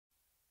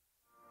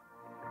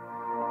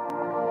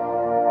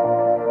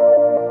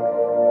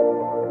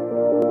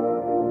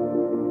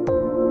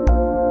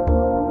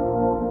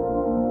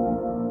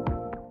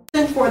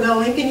the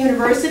Lincoln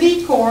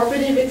University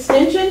Cooperative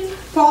Extension,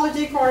 Paula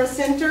J. Carter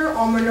Center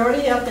on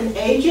Minority Health and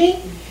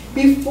Aging.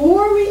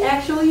 Before we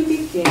actually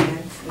begin,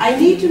 I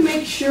need to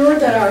make sure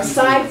that our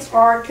sites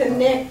are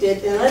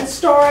connected. And let's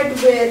start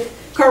with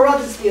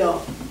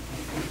Carruthersville.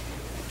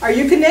 Are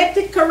you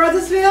connected,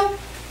 Carruthersville?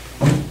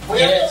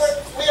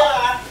 Yes, we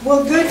are.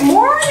 Well, good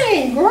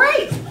morning.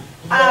 Great.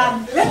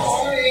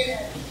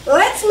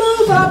 Let's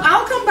move up.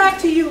 I'll come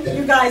back to you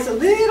guys a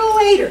little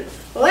later.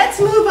 Let's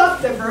move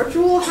up the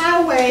virtual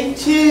highway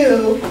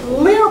to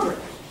Lilburn.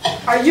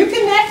 Are you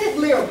connected,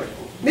 Lilburn?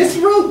 Miss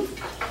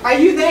Ruth, are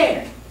you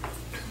there?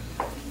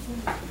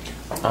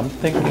 I'm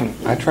thinking,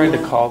 I tried to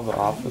call the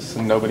office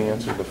and nobody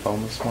answered the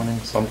phone this morning,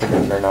 so I'm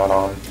thinking they're not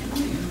on.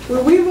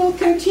 Well, we will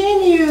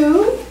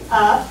continue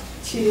up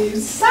to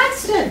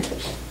Sykeston.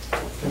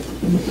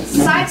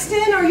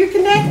 Sykeston, are you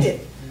connected?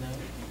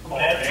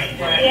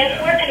 Yes,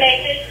 we're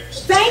connected.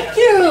 Thank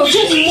you.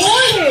 Good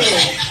morning.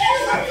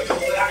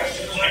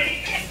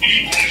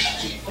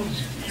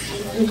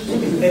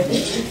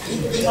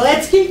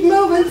 Let's keep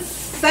moving.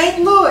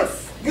 St. Louis.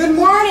 Good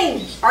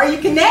morning. Are you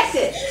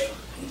connected?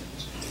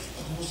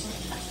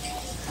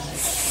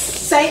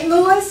 St.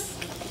 Louis?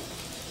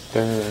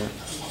 They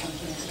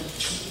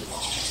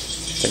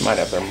might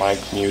have their mic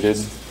muted.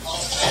 You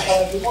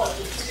weren't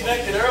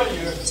connected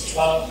earlier.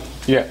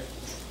 Yeah.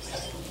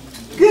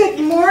 Good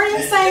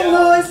morning, St.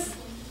 Louis.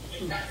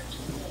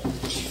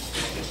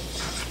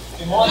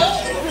 Good morning.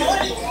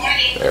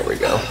 There we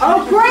go.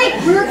 Oh, great.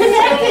 We're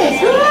connected.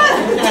 Good.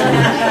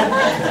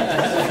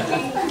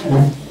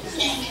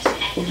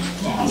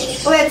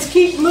 Let's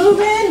keep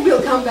moving.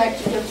 We'll come back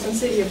to Jefferson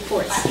City, of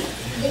course.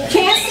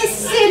 Kansas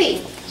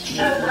City.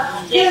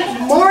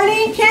 Good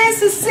morning,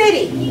 Kansas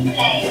City.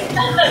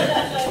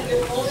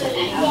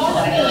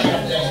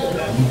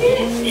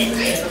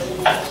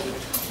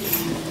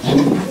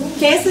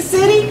 Kansas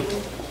City?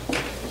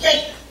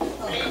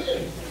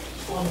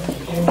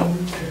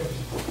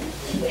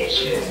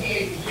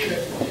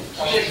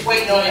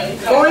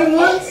 Going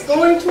once,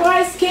 going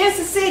twice,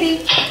 Kansas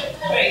City.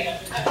 Can you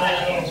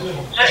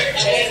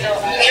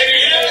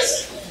hear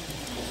us?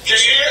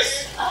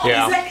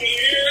 Yeah.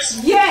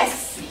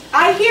 Yes,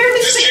 I hear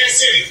This Mr. Kansas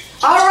City.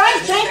 All right,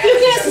 thank you,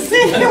 Kansas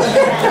City.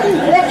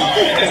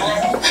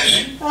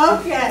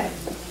 Okay.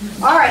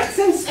 All right,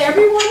 since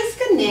everyone is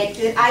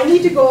connected, I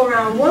need to go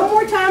around one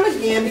more time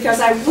again because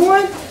I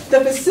want the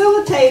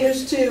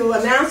facilitators to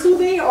announce who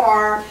they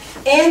are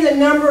and the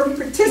number of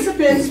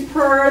participants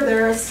per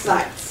their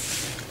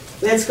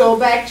sites. Let's go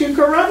back to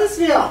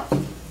Carruthersville.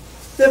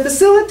 The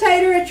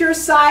facilitator at your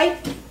site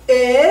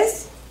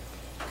is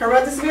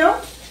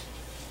Carruthersville.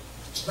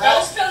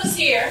 Rose Phillips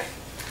here.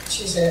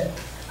 She said.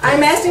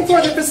 I'm asking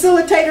for the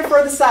facilitator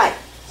for the site.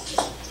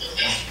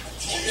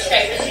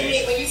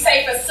 Okay, when you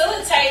say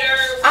facilitator,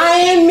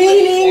 I am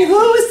meaning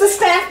who is the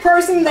staff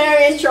person there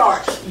in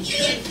charge?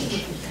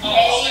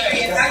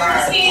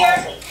 Dr. here,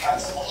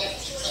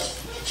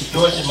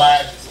 Georgia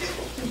Myers.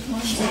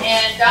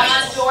 and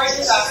Don George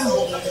is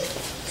also here.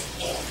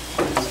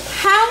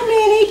 How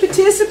many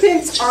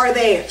participants are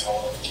there?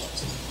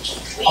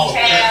 We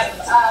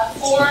have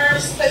 4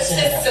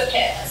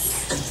 participants.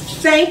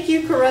 Thank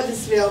you,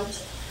 Carruthersville.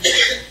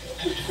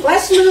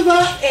 Let's move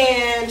up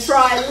and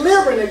try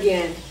Lilburn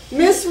again.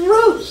 Miss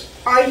Ruth,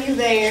 are you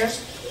there?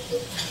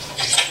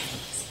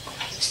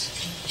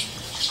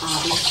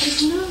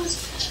 Obviously not.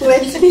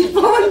 Let's keep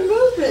on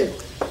moving.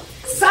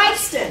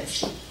 Sykeston.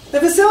 The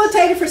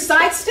facilitator for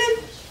Sykeston?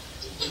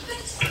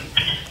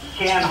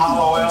 Ken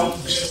Hollowell.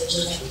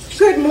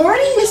 Good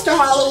morning, Mr.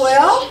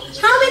 Hollowell.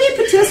 How many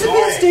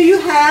participants do you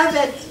have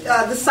at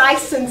the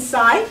Sykeston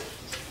site?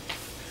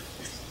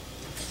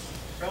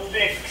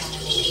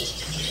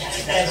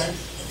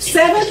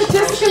 7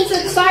 participants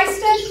at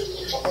Sykeston?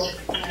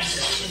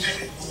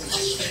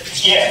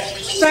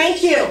 Yes.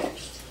 Thank you.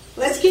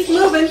 Let's keep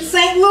moving.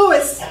 St.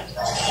 Louis.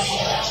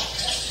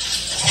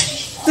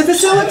 The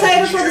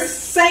facilitator for the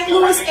St.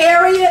 Louis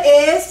area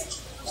is?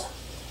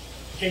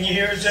 Can you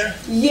hear us there?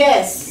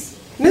 Yes.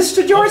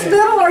 Mr. George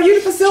Little, are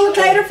you the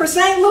facilitator for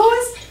St.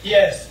 Louis?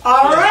 Yes.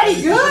 All righty,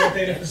 Yes, good.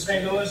 facilitator for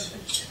St. Louis.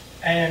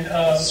 And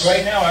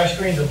right now our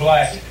screens are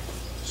black.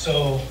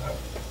 So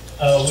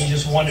we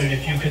just wondered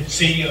if you could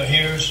see or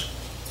hear us.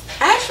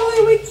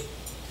 Actually, we...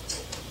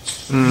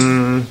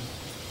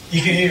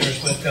 You can hear us,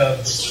 but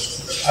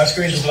our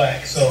screens are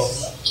black. So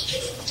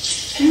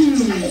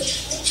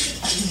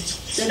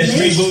it's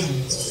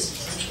rebooting.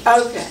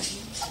 Okay.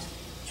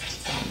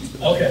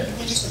 Okay.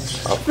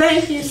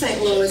 Thank you, St.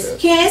 Louis.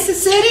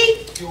 Kansas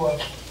City?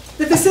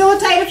 The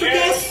facilitator for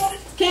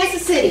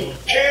Kansas City.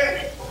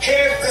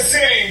 Kansas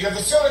City. The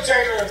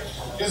facilitator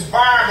is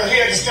Byron, but he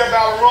had to step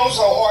out of the room,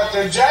 so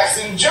Arthur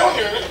Jackson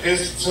Jr.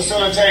 is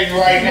facilitating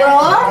right now. Well,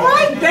 all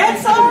right.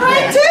 That's all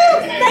right, too.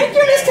 Thank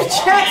you, Mr.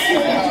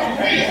 Jackson.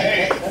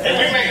 Hey,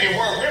 we make it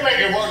work. We make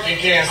it work in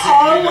Kansas City.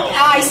 Oh,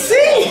 I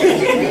see.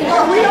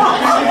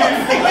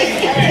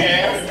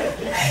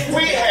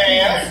 We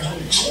have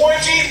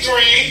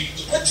 23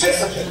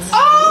 participants.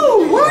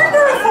 Oh,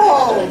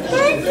 wonderful.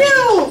 Thank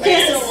you,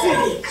 Kansas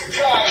City.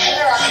 God, I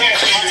can't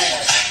do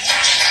this.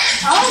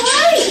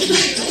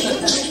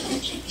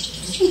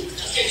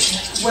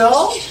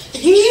 Well,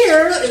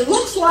 here it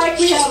looks like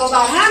we have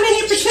about how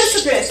many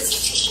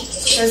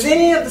participants? Does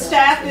any of the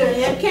staff do a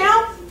head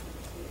count?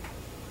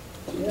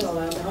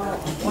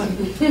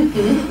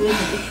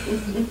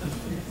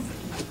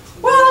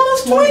 Well,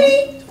 almost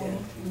 20.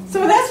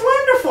 So that's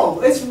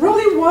wonderful. It's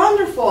really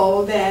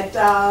wonderful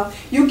that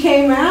you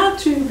came out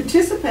to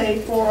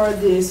participate for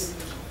this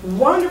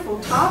wonderful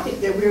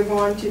topic that we're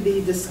going to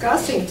be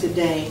discussing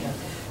today.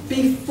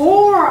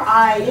 Before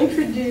I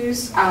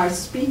introduce our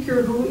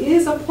speaker, who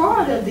is a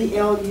part of the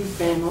LU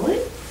family,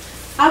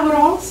 I would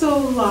also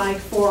like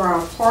for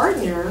our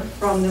partner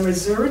from the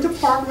Missouri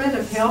Department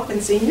of Health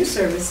and Senior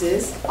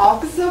Services,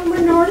 Office of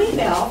Minority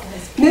Health,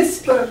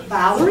 Ms.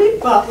 Valerie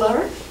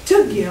Butler,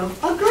 to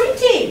give a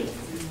greeting.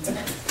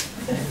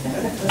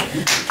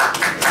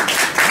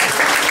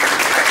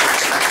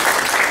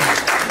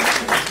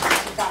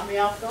 Got me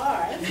off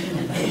guard.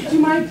 Do you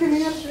mind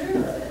coming up? Sure.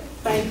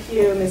 Thank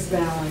you, Ms.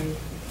 Valerie.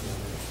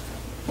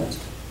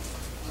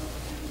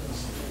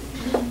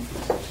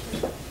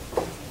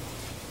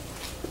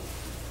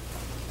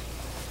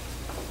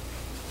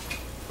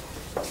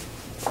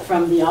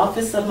 From the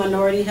Office of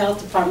Minority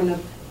Health, Department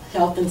of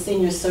Health and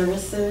Senior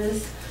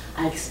Services,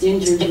 I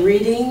extend your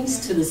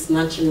greetings to this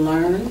Lunch and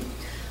Learn.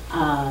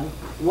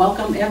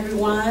 Welcome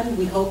everyone.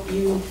 We hope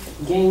you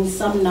gain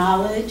some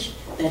knowledge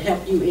that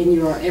help you in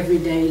your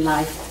everyday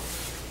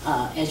life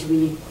as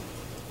we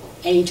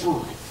age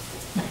on.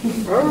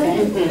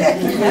 Okay?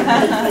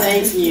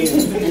 Thank you,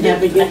 and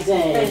have a good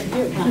day.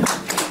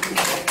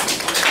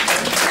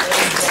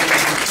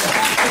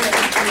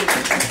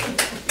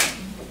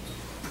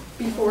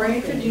 Before I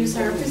introduce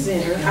our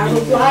presenter, I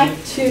would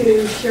like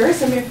to share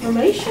some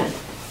information.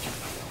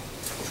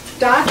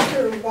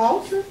 Dr.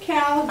 Walter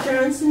Cal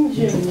Johnson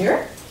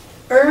Jr.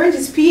 earned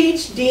his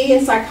PhD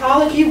in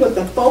psychology with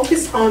a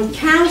focus on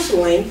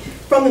counseling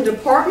from the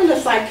Department of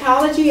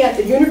Psychology at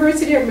the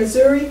University of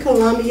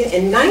Missouri-Columbia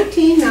in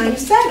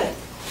 1997.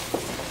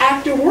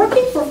 After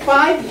working for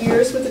 5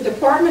 years with the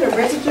Department of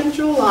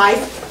Residential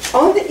Life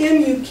on the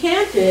MU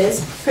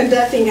campus,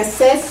 conducting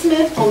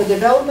assessment on the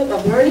development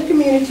of learning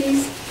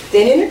communities,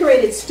 then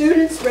integrated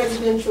students'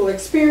 residential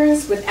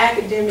experience with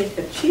academic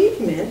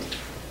achievement,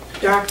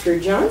 Dr.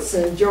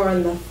 Johnson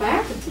joined the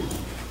faculty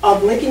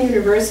of Lincoln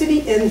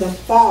University in the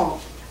fall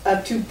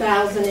of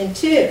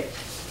 2002.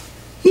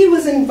 He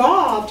was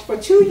involved for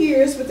 2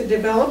 years with the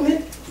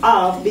development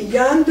of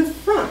Beyond the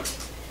Front,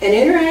 an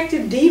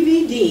interactive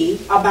DVD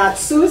about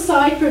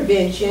suicide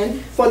prevention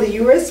for the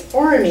U.S.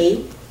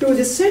 Army through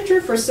the Center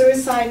for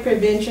Suicide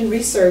Prevention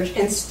Research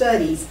and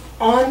Studies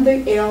on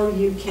the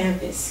LU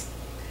campus.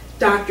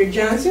 Dr.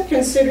 Johnson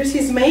considers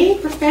his main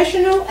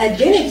professional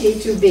identity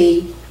to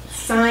be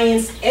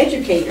science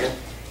educator,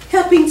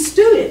 helping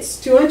students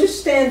to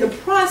understand the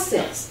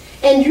process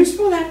and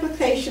useful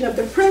application of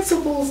the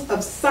principles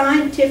of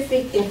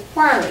scientific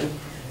inquiry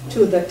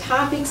to the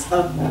topics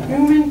of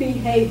human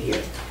behavior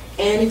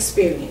and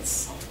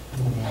experience.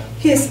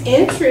 His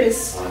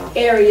interest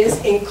areas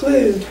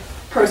include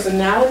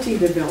personality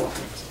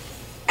development,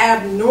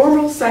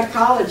 abnormal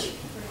psychology,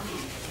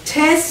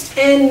 tests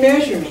and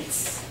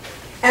measurements,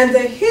 and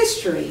the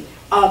history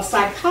of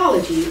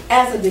psychology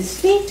as a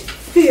distinct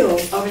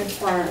field of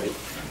inquiry.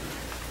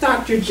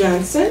 Dr.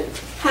 Johnson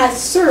has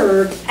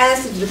served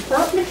as the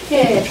department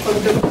head for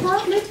the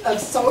Department of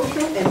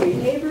Social and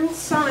Behavioral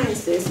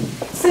Sciences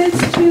since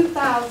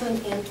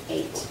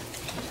 2008.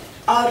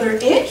 Other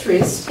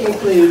interests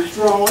include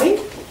drawing,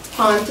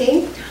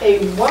 hunting, a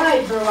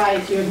wide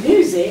variety of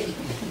music,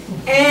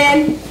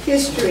 and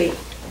history.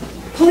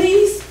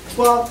 Please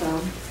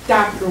welcome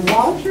Dr.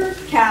 Walter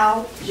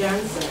Cal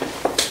Johnson.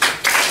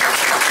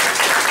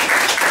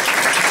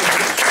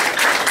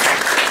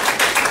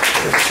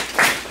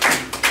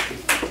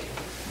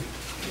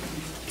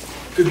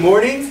 Good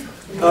morning.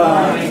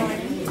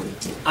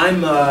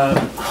 I'm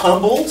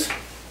humbled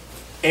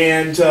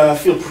and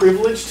feel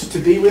privileged to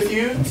be with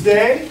you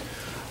today.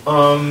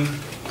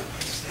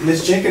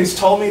 Ms. Jenkins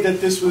told me that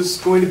this was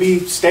going to be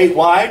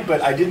statewide,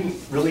 but I didn't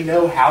really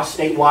know how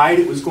statewide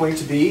it was going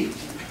to be.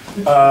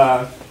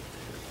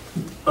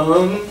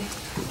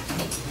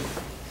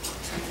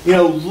 You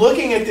know,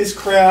 looking at this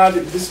crowd,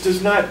 this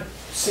does not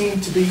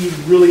seem to be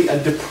really a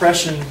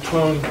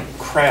depression-prone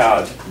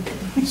crowd.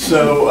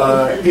 So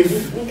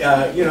if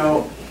you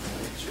know,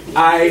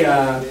 I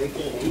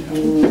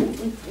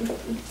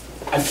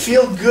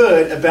feel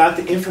good about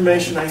the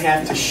information I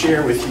have to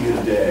share with you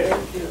today,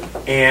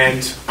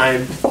 and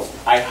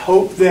I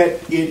hope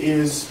that it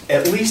is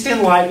at least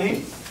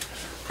enlightening.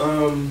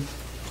 And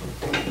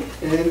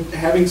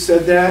having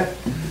said that,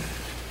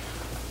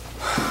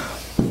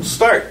 we'll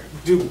start.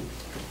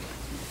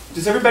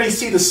 Does everybody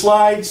see the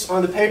slides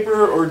on the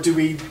paper, or do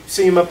we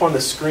see them up on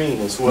the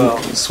screen as well?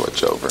 You can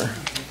switch over.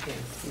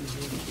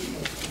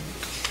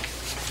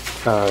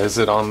 Is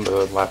it on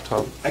the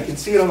laptop? I can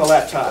see it on the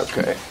laptop.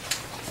 Okay.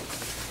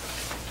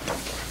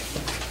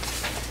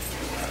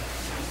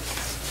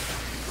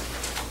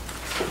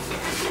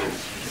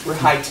 We're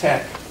high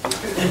tech.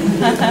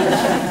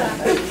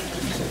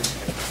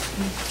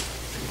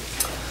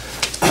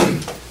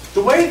 The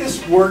the way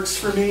this works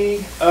for me,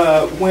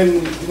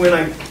 when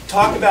I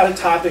talk about a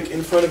topic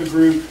in front of a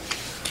group,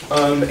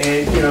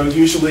 and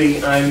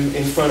usually I'm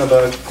in front of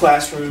a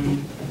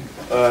classroom,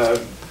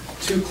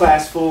 2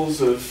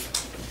 classfuls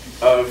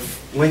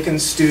of Lincoln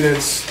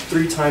students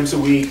 3 times a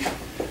week,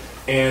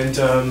 and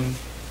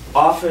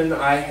often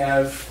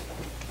I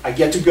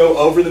get to go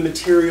over the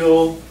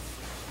material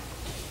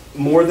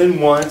more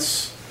than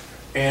once,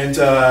 and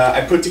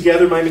I put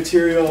together my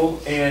material,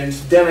 and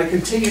then I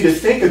continue to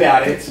think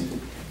about it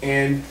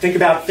and think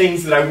about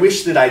things that I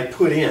wish that I'd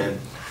put in.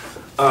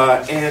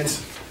 And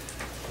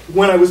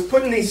when I was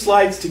putting these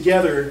slides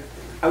together,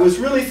 I was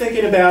really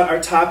thinking about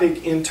our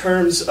topic in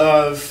terms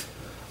of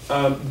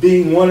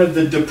being one of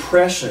the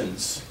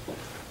depressions.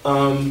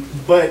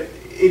 But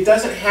it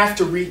doesn't have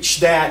to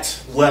reach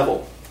that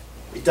level.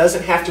 It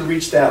doesn't have to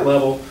reach that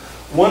level.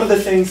 One of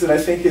the things that I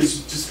think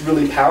is just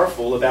really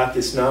powerful about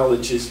this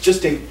knowledge is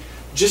just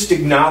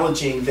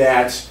acknowledging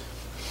that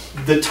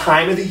the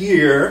time of the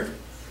year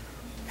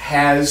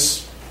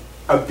has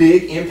a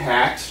big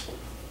impact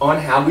on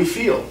how we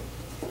feel.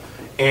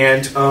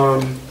 And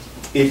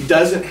it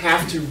doesn't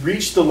have to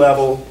reach the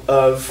level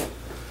of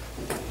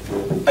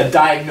a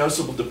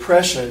diagnosable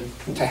depression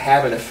to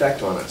have an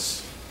effect on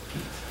us.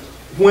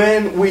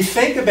 When we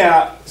think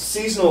about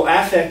seasonal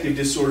affective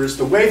disorders,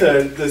 the way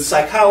the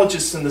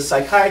psychologists and the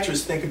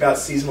psychiatrists think about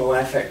seasonal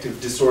affective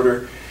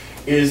disorder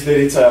is that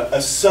it's a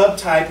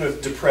subtype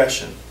of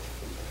depression.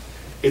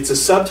 It's a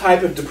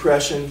subtype of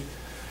depression,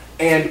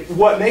 and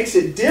what makes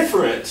it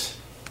different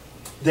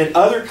than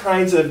other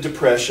kinds of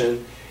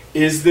depression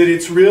is that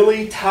it's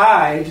really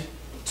tied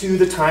to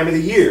the time of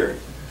the year.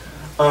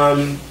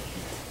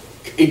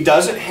 It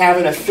doesn't have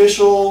an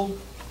official,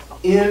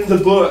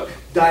 in-the-book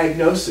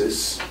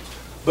diagnosis,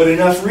 but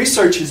enough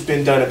research has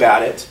been done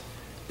about it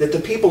that the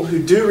people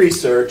who do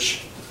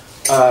research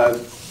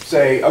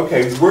say,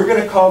 okay, we're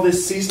going to call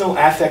this seasonal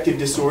affective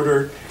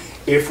disorder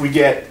if we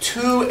get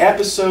 2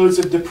 episodes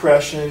of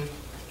depression,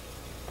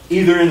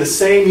 either in the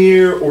same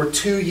year or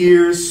 2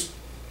 years,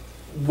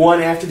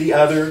 one after the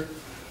other,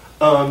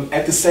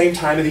 at the same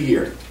time of the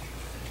year.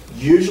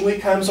 Usually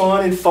comes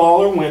on in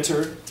fall or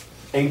winter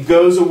and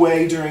goes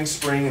away during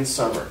spring and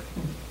summer.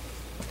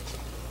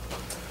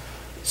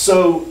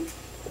 So,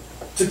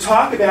 to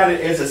talk about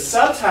it as a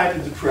subtype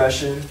of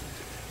depression,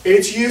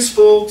 it's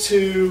useful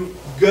to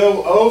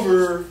go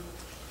over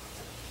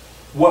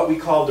what we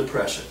call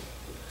depression.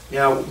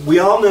 Now, we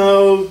all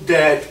know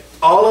that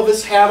all of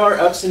us have our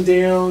ups and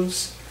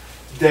downs,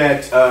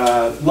 that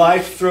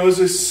life throws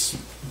us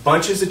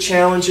bunches of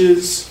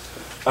challenges.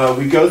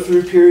 We go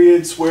through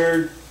periods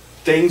where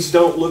things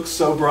don't look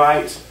so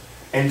bright,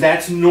 and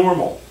that's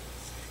normal.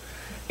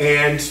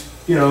 And,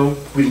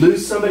 we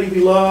lose somebody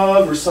we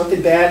love, or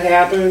something bad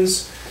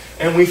happens,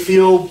 and we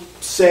feel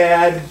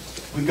sad.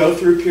 We go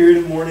through a period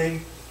of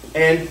mourning,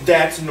 and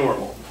that's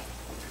normal.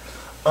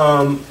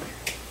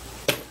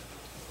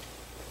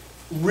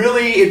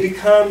 Really, it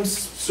becomes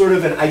sort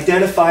of an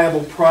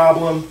identifiable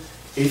problem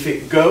if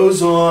it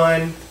goes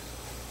on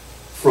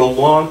for a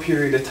long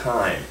period of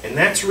time. And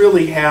that's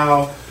really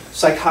how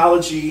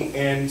psychology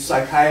and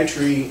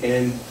psychiatry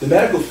and the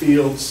medical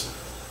fields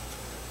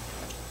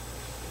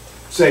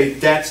say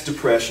that's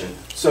depression.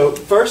 So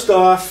first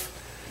off,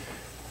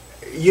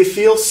 you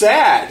feel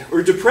sad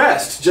or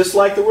depressed, just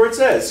like the word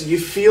says. You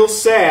feel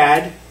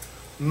sad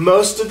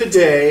most of the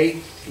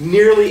day,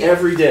 nearly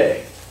every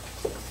day.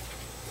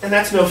 And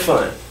that's no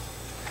fun.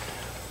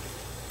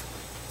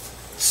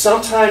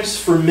 Sometimes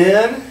for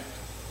men,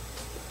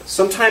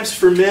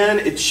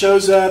 it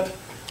shows up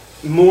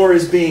more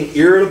as being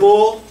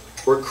irritable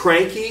or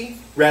cranky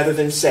rather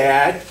than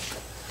sad.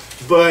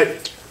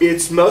 But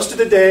it's most of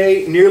the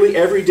day, nearly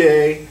every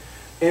day.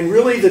 And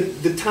really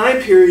the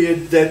time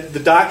period that the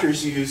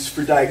doctors use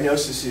for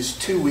diagnosis is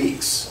 2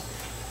 weeks.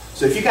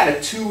 So if you got a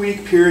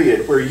 2-week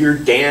period where you're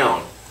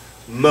down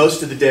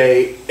most of the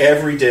day,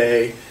 every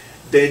day,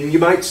 then you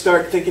might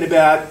start thinking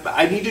about,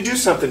 I need to do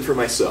something for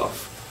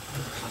myself.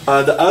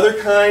 The other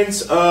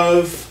kinds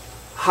of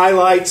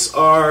highlights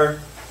are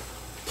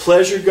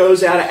pleasure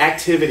goes out of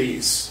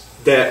activities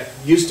that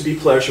used to be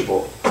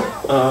pleasurable.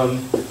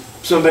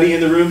 Somebody in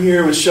the room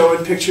here was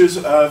showing pictures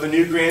of a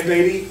new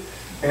grandbaby,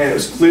 and it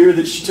was clear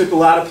that she took a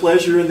lot of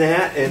pleasure in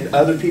that, and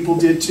other people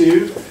did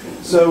too.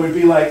 So it'd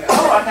be like,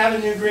 oh, I have a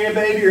new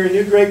grandbaby or a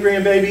new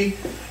great-grandbaby,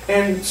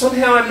 and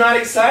somehow I'm not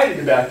excited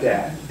about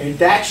that. And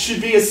that should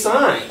be a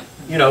sign,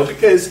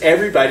 because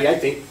everybody, I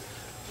think,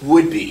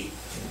 would be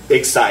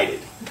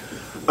excited.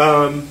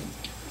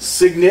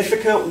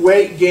 Significant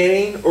weight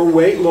gain or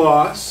weight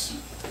loss.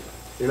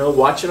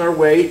 Watching our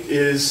weight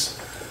is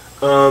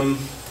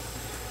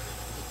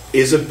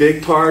a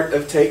big part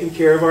of taking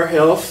care of our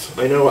health.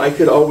 I know I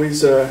could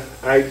always,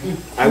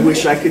 I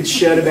wish I could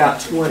shed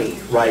about 20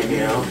 right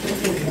now.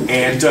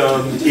 And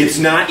it's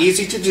not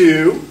easy to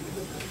do.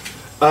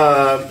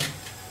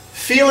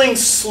 Feeling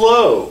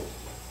slow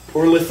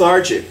or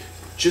lethargic.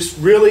 Just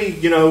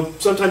really,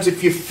 sometimes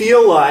if you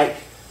feel like,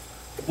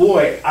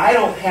 boy, I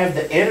don't have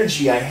the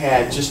energy I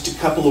had just a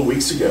couple of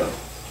weeks ago.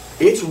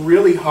 It's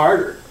really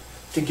harder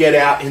to get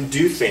out and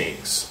do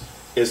things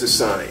is a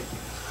sign.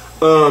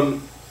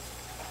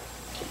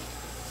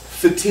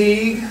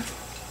 Fatigue,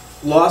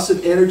 loss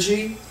of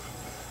energy.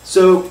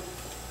 So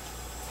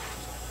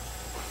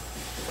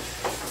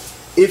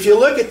if you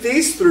look at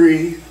these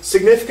three,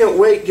 significant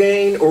weight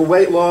gain or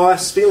weight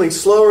loss, feeling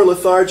slow or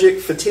lethargic,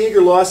 fatigue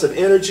or loss of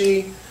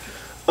energy,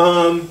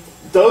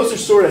 those are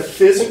sort of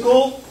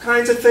physical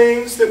kinds of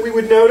things that we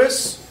would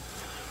notice.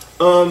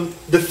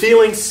 The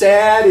feeling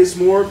sad is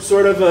more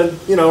sort of a,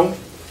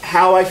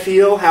 how I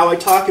feel, how I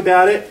talk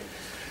about it.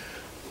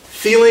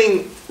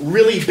 Feeling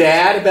really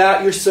bad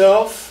about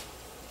yourself.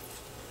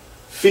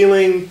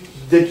 Feeling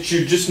that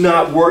you're just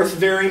not worth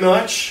very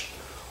much.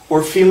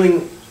 Or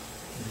feeling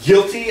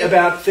guilty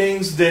about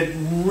things that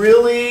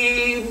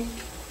really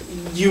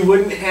you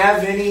wouldn't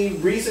have any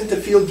reason to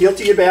feel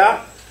guilty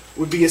about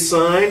would be a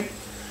sign.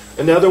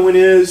 Another one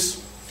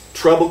is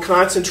trouble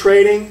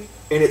concentrating,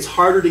 and it's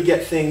harder to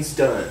get things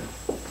done.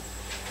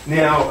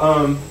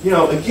 Now,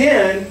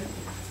 again,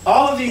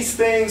 all of these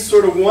things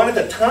sort of one at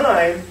a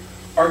time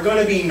are going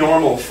to be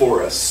normal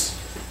for us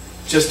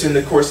just in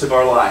the course of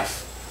our life.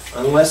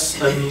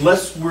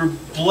 Unless we're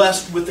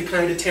blessed with the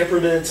kind of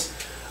temperament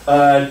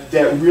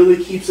that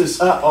really keeps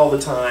us up all the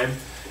time.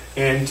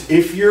 And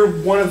if you're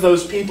one of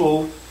those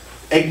people,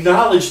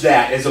 acknowledge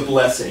that as a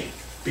blessing,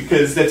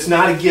 because that's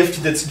not a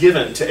gift that's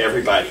given to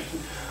everybody.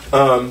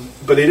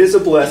 But it is a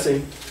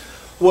blessing.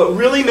 What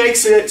really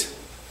makes it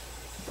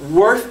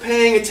worth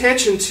paying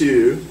attention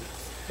to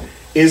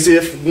is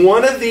if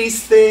one of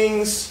these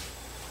things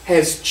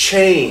has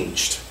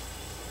changed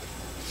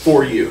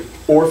for you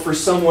or for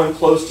someone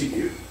close to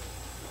you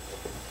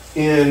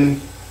in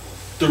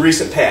the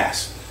recent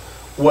past.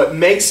 What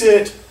makes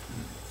it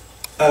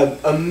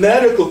a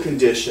medical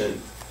condition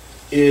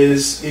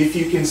is if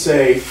you can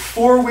say,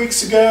 4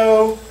 weeks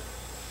ago,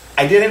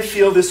 I didn't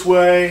feel this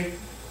way,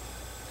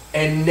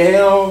 and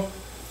now,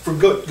 for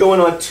going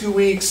on 2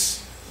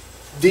 weeks,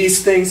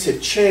 these things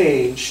have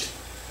changed.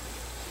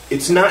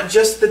 It's not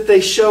just that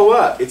they show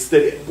up, it's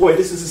that, boy,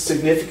 this is a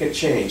significant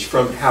change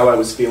from how I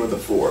was feeling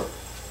before.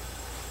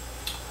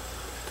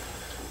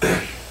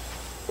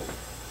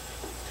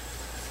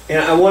 And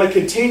I want to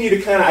continue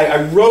to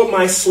I wrote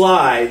my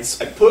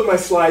slides, I put my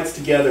slides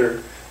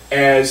together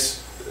as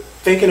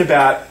thinking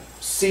about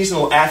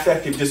seasonal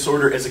affective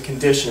disorder as a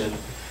condition.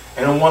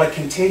 And I want to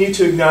continue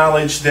to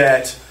acknowledge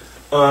that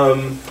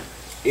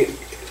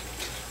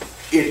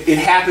it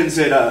happens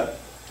at a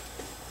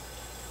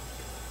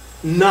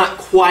not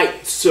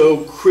quite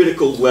so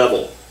critical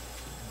level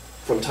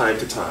from time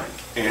to time.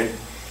 And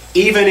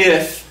even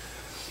if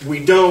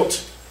we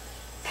don't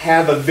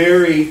have a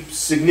very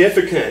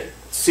significant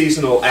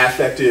seasonal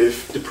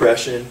affective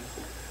depression,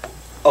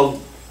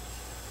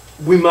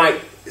 we might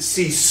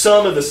see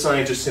some of the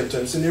signs or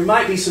symptoms, and there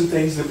might be some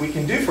things that we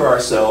can do for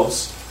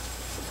ourselves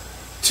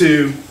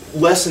to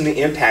lessen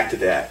the impact of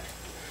that.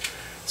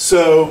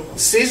 So,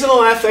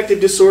 seasonal affective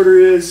disorder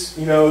is,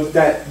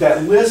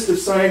 that list of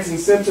signs and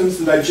symptoms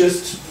that I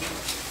just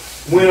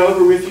went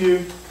over with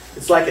you.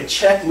 It's like a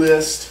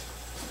checklist,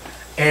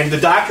 and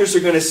the doctors are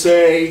going to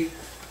say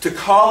to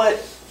call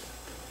it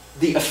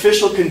the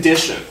official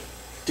condition,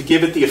 to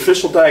give it the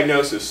official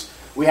diagnosis.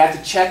 We have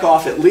to check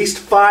off at least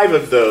 5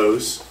 of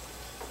those.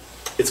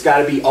 It's got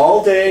to be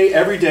all day,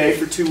 every day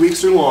for 2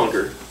 weeks or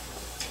longer.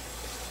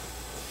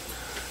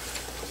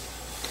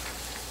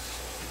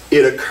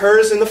 It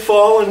occurs in the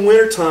fall and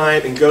winter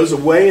time and goes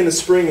away in the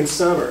spring and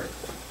summer.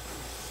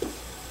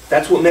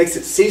 That's what makes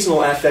it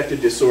seasonal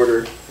affective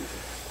disorder.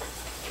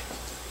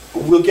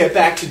 We'll get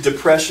back to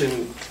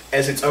depression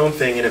as its own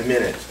thing in a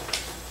minute.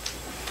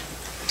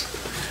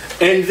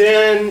 And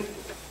then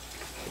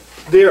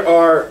there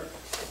are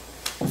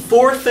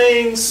 4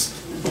 things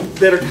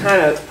that are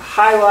kind of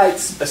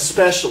highlights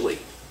especially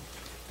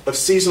of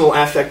seasonal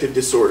affective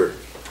disorder.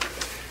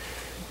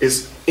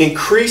 Is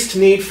increased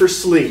need for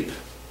sleep.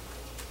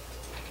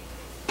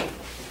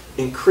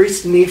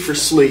 Increased need for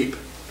sleep.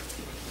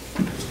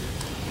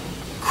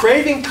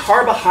 Craving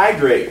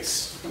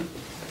carbohydrates.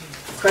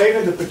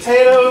 Craving the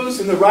potatoes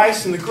and the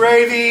rice and the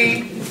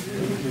gravy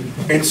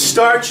and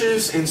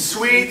starches and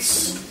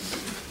sweets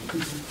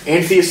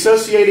and the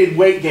associated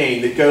weight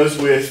gain that goes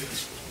with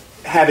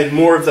having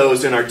more of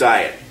those in our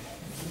diet.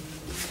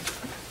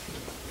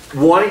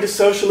 Wanting to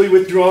socially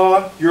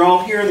withdraw. You're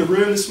all here in the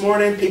room this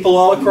morning. People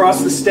all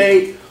across the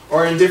state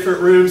are in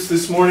different rooms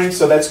this morning,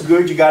 so that's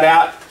good. You got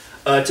out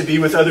to be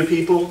with other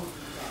people.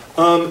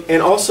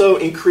 And also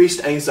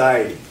increased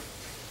anxiety.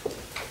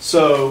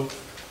 So,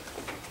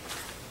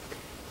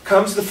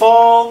 comes the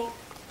fall,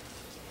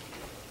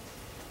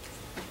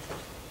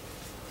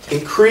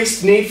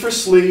 increased need for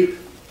sleep,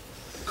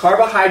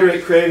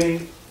 carbohydrate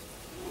craving,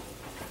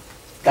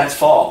 that's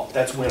fall,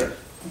 that's winter.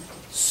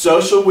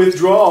 Social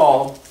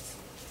withdrawal,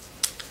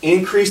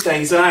 increased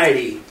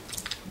anxiety,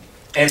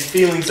 and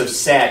feelings of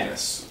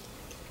sadness.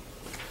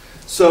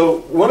 So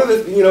one of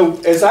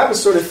the, as I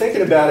was sort of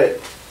thinking about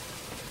it,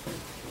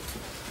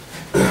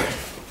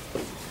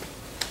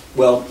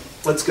 well,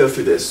 let's go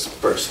through this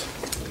first.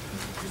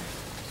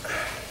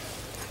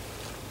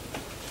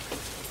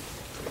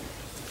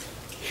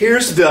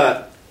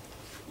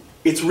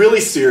 it's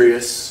really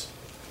serious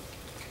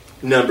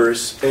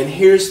numbers, and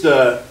here's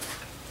the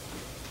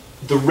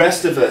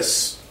rest of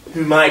us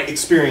who might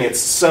experience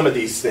some of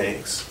these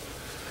things.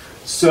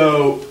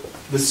 So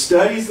the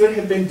studies that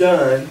have been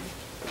done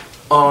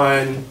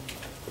on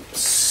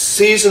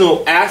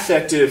seasonal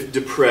affective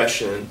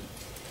depression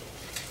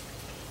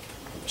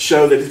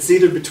show that it's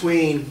either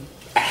between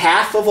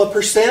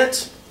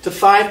 0.5% to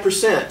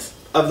 5%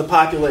 of the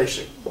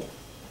population.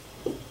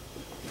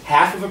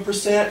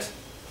 0.5%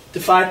 to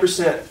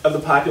 5% of the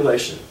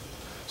population.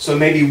 So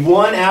maybe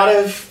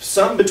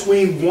some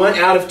between 1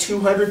 out of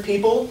 200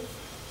 people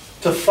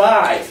to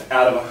 5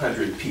 out of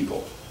 100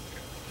 people.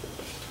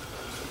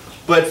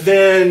 But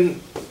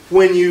then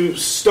when you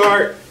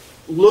start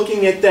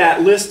looking at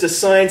that list of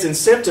signs and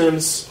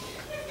symptoms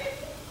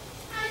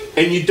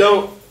and you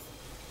don't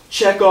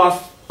check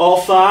off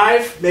all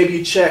 5, maybe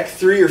you check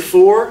 3 or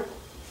 4,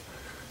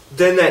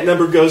 then that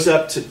number goes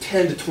up to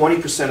 10 to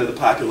 20% of the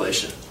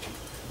population,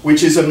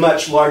 which is a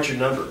much larger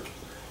number.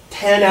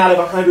 10 out of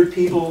 100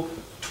 people,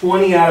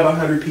 20 out of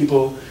 100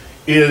 people,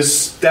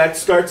 that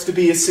starts to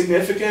be a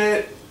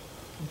significant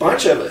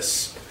bunch of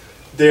us.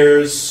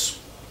 There's,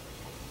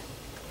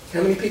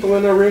 how many people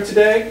in our room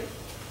today?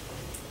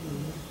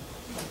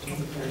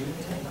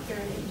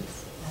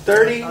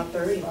 30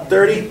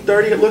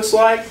 it looks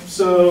like.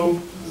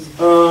 So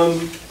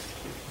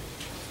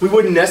we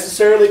wouldn't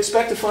necessarily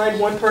expect to find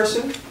one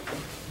person,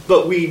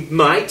 but we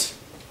might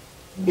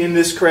in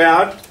this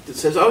crowd that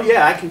says, oh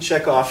yeah, I can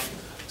check off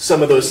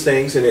some of those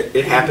things, and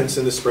it happens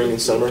in the spring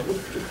and summer.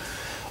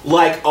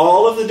 Like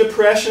all of the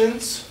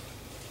depressions,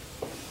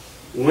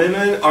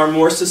 women are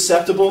more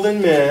susceptible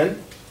than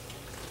men.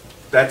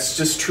 That's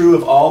just true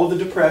of all of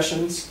the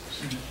depressions.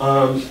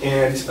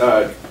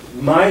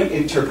 My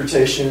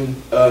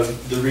interpretation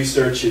of the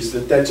research is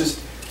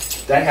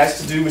that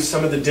has to do with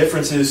some of the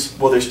differences.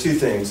 Well, there's 2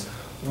 things.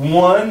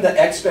 One, the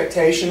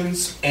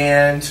expectations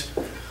and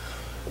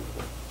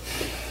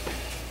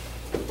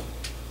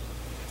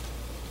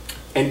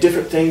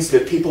different things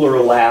that people are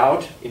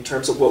allowed in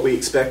terms of what we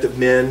expect of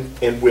men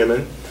and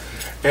women.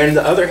 And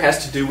the other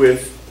has to do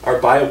with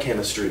our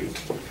biochemistry.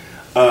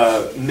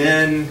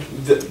 Men,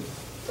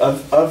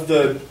 of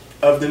the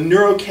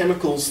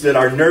neurochemicals that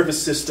our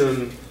nervous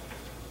system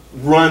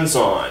runs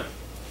on,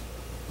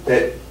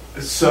 that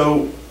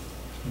so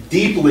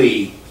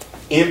deeply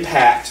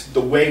impact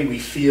the way we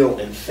feel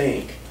and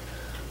think.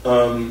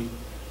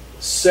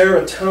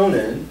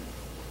 Serotonin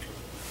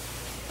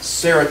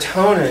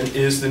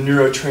is the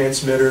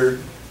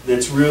neurotransmitter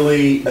that's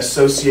really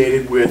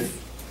associated with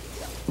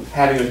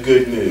having a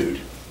good mood.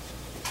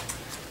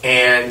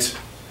 And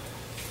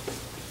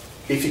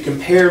if you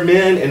compare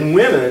men and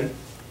women,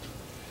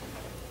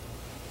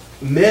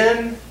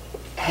 men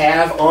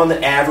have, on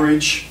the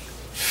average,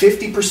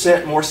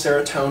 50% more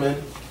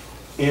serotonin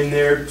in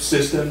their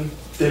system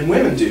than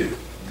women do.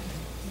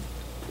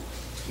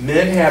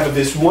 Men have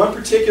this one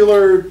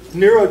particular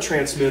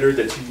neurotransmitter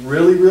that's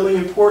really, really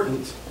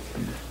important.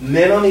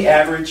 Men, on the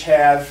average,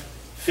 have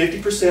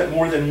 50%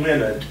 more than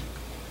women.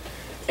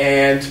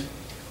 And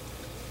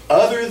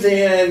other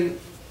than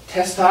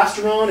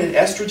testosterone and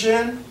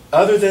estrogen,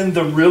 other than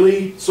the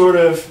really sort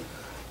of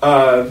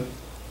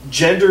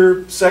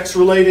gender,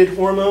 sex-related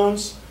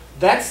hormones,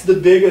 that's the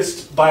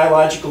biggest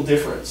biological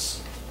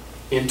difference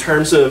in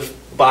terms of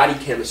body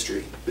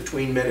chemistry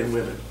between men and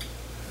women.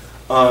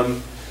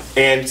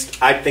 And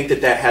I think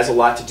that has a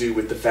lot to do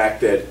with the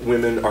fact that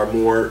women are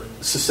more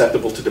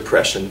susceptible to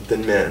depression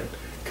than men.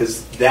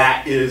 Because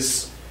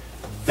that's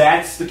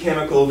the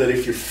chemical that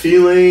if you're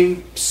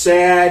feeling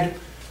sad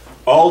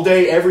all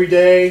day, every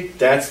day,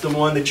 that's the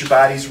one that your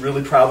body's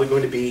really probably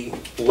going to be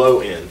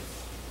low in.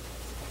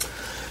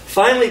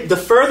 Finally, the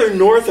further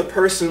north a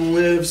person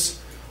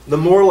lives, the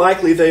more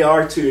likely they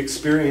are to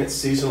experience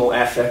seasonal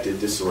affective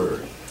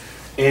disorder.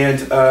 And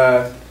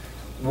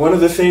one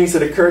of the things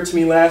that occurred to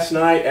me last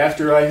night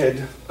after I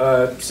had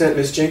sent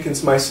Ms.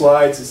 Jenkins my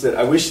slides is that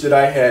I wish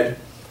I had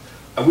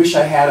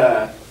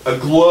a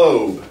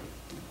globe.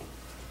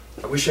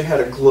 I wish I had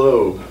a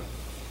globe.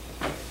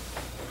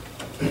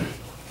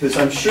 Because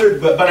I'm sure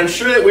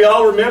that we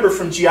all remember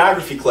from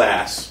geography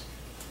class.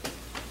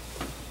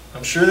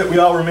 I'm sure that we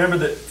all remember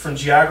that from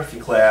geography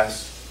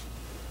class.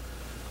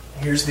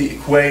 Here's the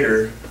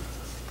equator.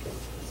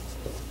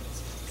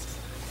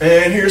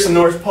 And here's the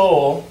North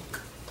Pole.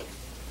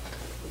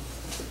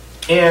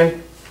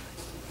 And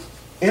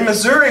in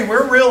Missouri,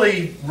 we're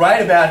really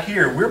right about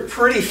here. We're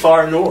pretty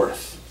far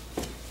north.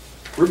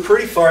 We're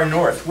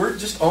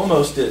just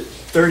almost at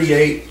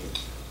 38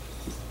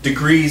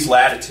 degrees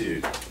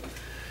latitude.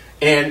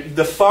 And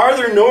the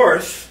farther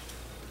north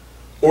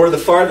or the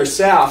farther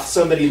south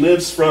somebody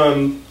lives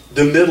from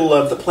the middle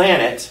of the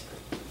planet,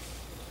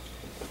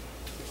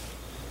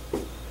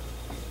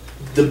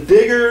 the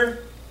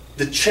bigger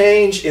the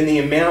change in the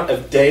amount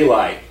of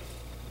daylight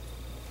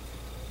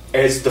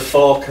as the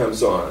fall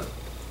comes on.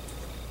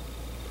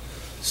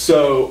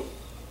 So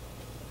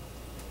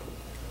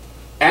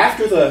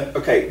after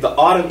the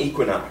autumn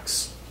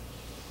equinox,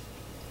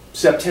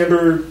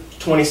 September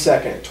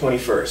 22nd,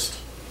 21st.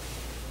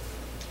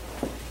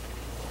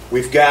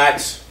 We've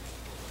got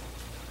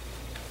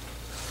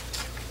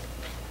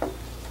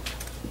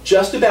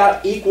just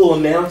about equal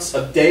amounts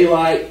of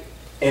daylight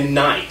and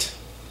night.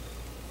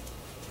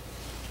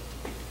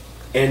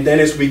 And then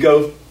as we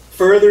go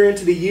further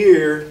into the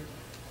year,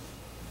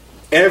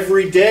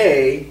 every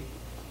day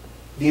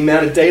the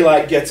amount of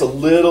daylight gets a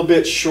little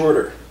bit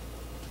shorter.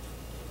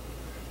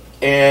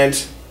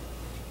 And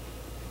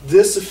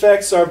this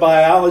affects our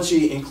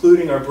biology,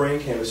 including our brain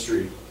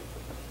chemistry,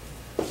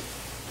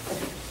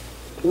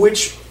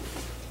 which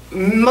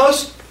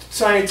most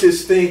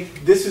scientists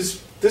think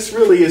this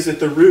really is at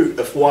the root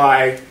of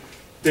why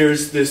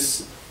there's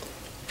this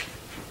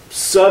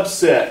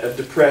subset of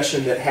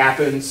depression that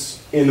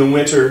happens in the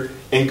winter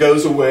and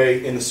goes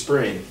away in the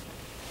spring.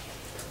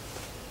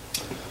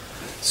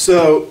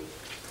 So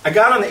I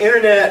got on the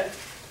internet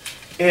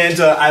and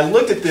I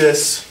looked at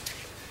this.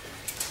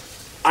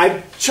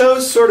 I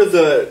chose sort of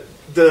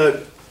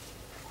the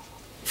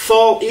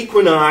fall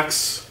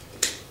equinox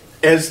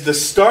as the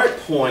start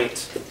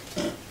point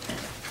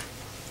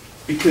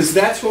because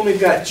that's when we've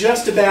got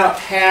just about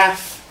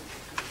half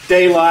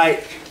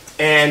daylight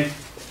and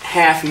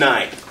half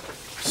night.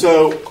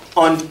 So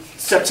on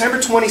September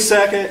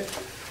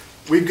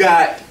 22nd, we've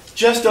got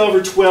just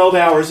over 12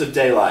 hours of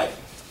daylight.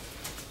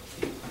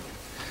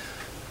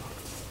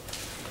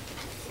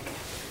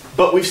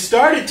 But we've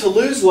started to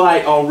lose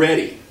light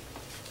already.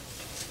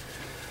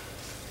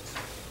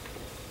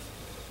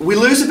 We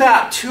lose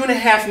about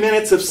 2.5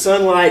 minutes of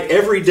sunlight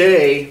every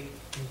day,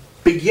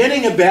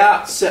 beginning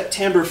about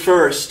September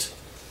 1st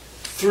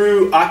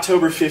through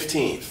October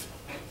 15th.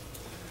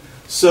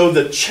 So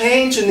the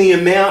change in the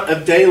amount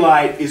of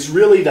daylight is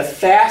really the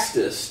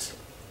fastest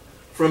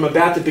from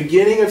about the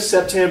beginning of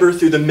September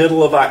through the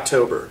middle of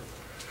October.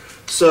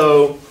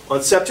 So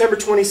on September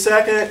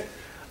 22nd,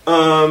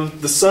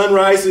 the sun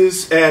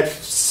rises at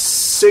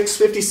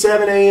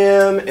 6:57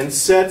 a.m. and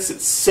sets at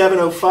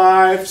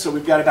 7:05, so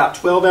we've got about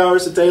 12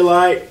 hours of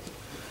daylight.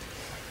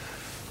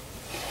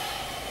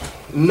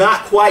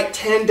 Not quite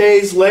 10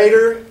 days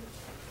later,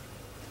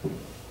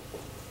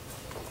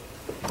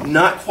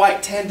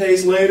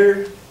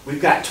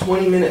 we've got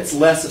 20 minutes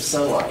less of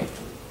sunlight.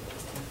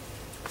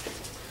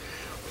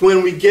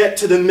 When we get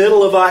to the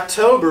middle of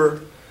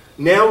October,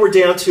 now we're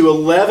down to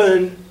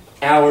 11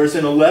 hours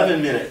and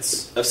 11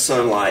 minutes of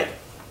sunlight.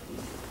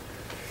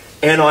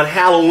 And on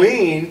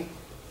Halloween,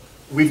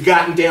 we've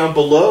gotten down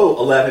below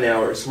 11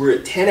 hours. We're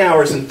at 10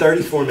 hours and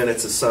 34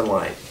 minutes of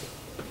sunlight.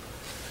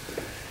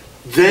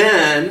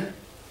 Then,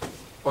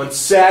 on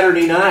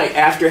Saturday night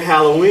after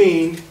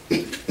Halloween,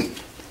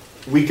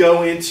 we go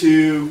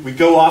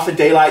off of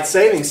daylight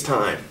savings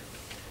time,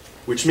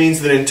 which means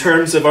that in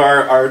terms of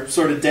our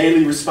sort of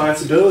daily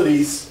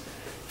responsibilities,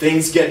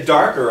 things get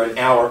darker an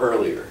hour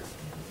earlier.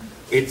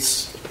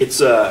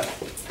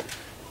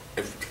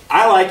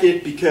 I like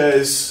it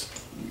because,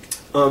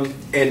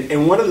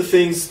 and one of the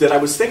things that I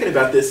was thinking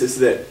about this is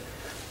that,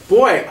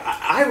 boy,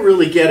 I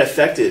really get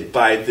affected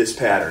by this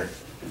pattern.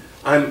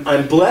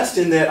 I'm blessed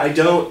in that I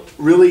don't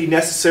really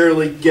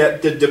necessarily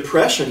get the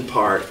depression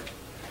part,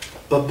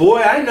 but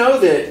boy, I know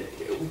that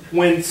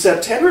when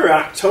September or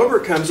October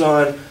comes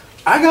on,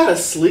 I gotta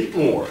sleep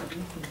more.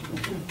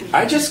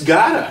 I just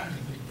gotta.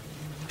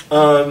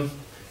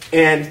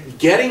 And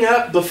getting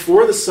up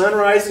before the sun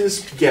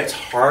rises gets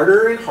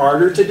harder and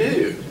harder to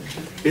do.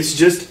 It's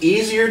just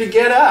easier to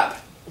get up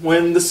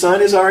when the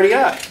sun is already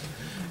up.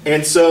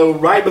 And so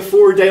right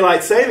before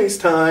daylight savings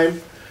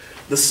time,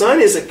 the sun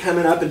isn't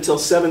coming up until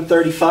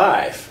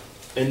 7:35.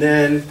 And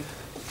then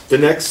the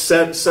next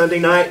Sunday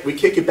night, we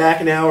kick it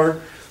back an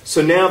hour.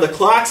 So now the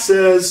clock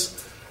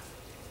says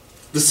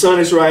the sun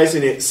is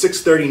rising at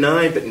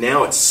 6:39, but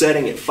now it's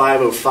setting at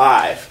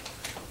 5:05.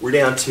 We're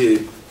down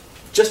to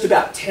just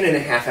about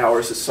 10.5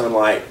 hours of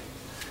sunlight.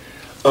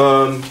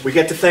 We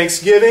get to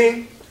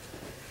Thanksgiving.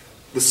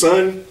 The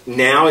sun,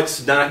 now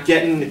it's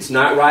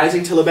not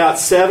rising till about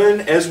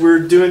 7 as we're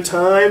doing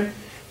time,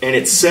 and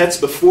it sets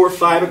before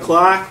 5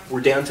 o'clock.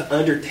 We're down to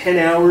under 10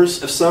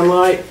 hours of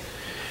sunlight.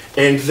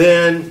 And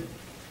then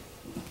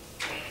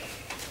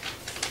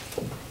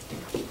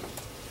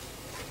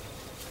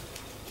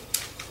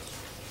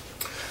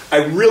I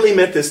really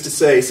meant this to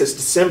say, it says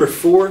December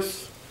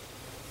 4th.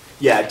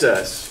 Yeah, it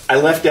does. I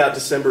left out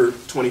December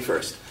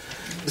 21st.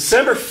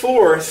 December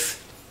 4th,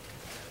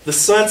 the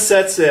sun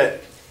sets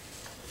at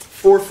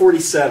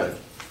 4:47.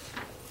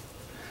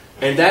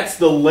 And that's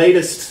the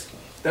latest,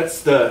 that's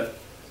the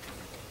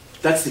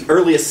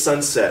earliest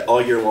sunset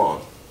all year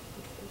long.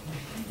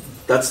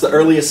 That's the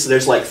earliest,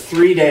 there's like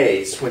 3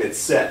 days when it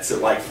sets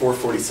at like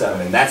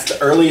 4:47, and that's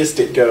the earliest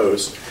it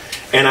goes.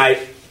 And I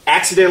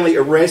accidentally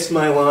erased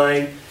my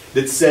line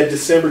that said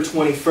December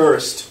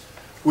 21st,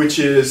 which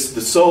is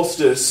the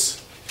solstice.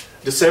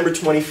 December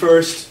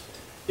 21st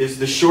is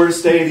the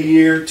shortest day of the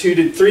year.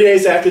 3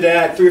 days after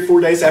that, 3 or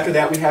 4 days after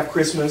that, we have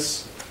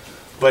Christmas.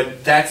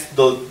 But that's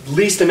the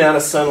least amount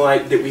of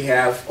sunlight that we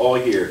have all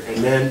year.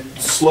 And then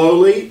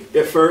slowly,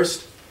 at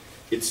first,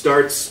 it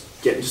starts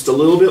getting just a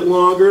little bit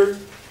longer.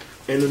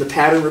 and then the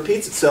pattern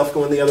repeats itself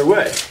going the other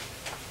way.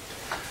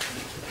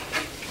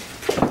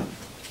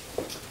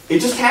 It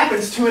just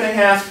happens 1 or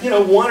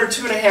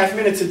 2.5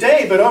 minutes a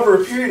day, but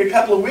over a period of a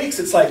couple of weeks,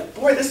 it's like,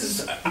 boy,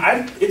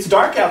 it's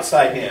dark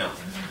outside now.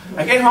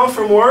 I get home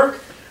from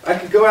work, I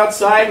could go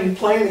outside and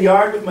play in the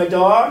yard with my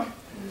dog,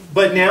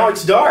 but now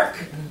it's dark.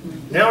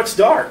 Now it's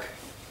dark.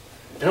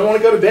 And I want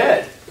to go to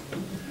bed.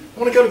 I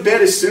want to go to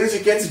bed as soon as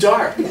it gets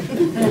dark.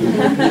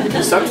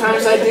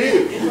 Sometimes I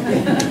do.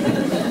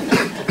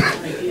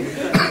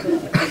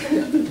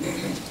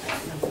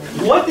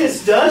 What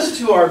this does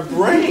to our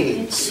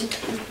brains,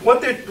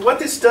 what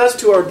this does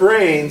to our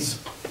brains,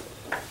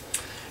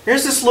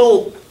 here's this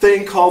little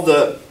thing called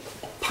the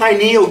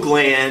pineal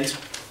gland,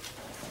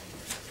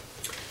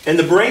 and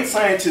the brain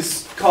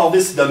scientists call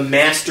this the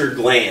master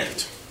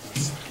gland.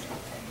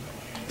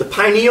 The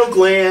pineal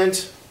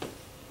gland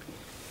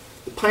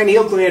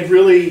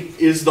really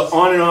is the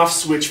on and off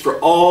switch for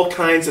all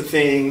kinds of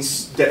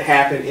things that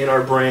happen in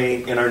our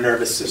brain and our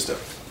nervous system.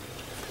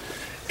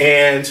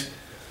 And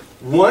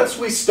once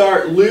we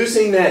start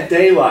losing that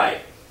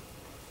daylight,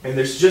 and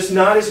there's just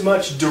not as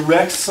much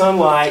direct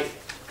sunlight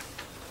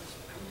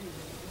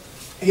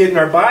hitting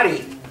our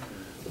body,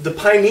 the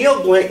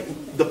pineal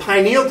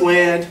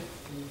gland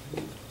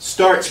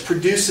starts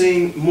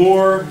producing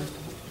more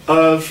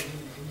of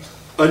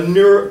a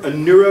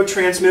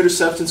neurotransmitter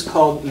substance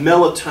called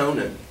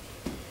melatonin.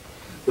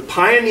 The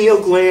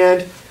pineal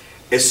gland,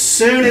 as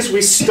soon as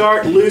we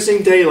start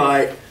losing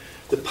daylight,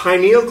 the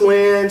pineal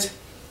gland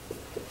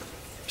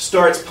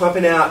starts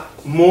pumping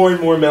out more and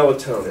more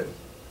melatonin.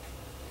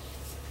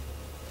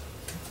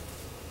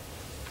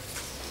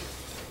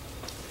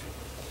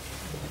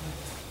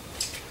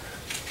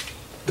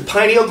 The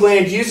pineal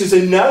gland uses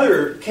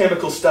another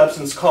chemical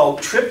substance called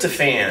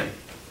tryptophan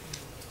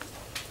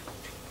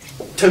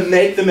to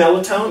make the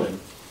melatonin.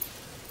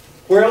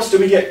 Where else do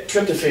we get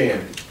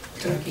tryptophan?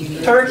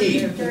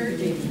 Turkey.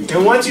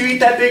 And once you eat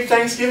that big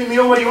Thanksgiving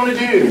meal, what do you want to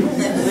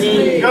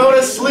do? Go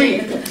to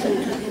sleep.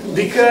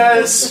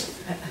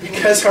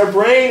 Because our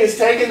brain is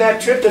taking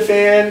that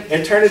tryptophan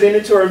and turning it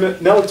into our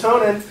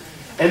melatonin,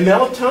 and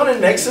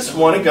melatonin makes us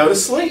want to go to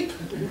sleep.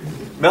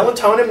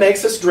 Melatonin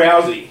makes us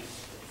drowsy.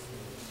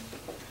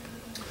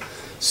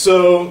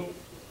 So,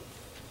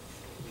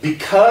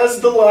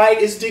 because the light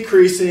is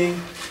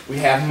decreasing, we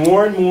have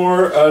more and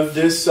more of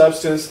this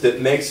substance that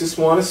makes us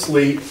want to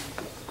sleep.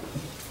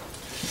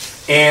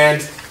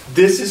 And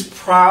this is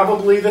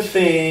probably the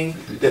thing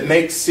that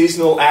makes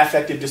seasonal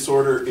affective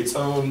disorder its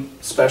own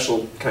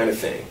special kind of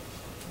thing.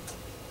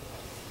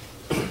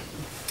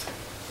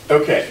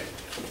 Okay,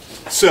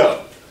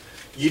 so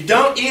you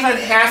don't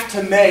have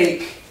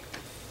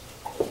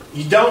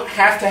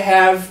to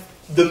have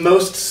the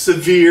most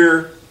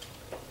severe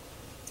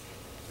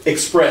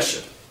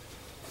expression.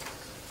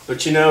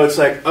 But it's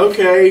like,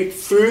 okay,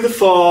 through the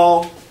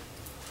fall,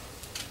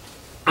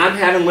 I'm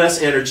having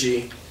less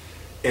energy,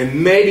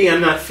 and maybe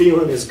I'm not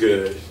feeling as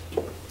good.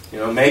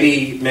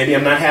 Maybe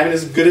I'm not having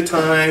as good a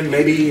time,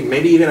 maybe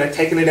even I'm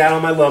taking it out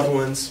on my loved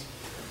ones.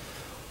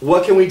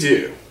 What can we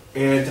do?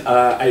 And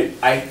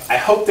I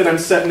hope that I'm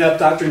setting up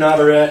Dr.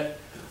 Navarrete.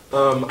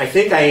 I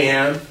think I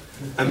am.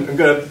 I'm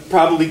going to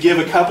probably give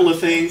a couple of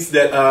things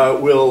that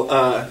will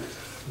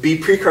be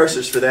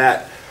precursors for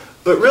that.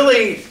 But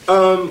really,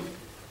 I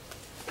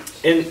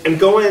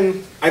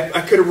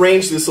could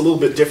arrange this a little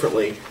bit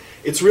differently.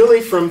 It's really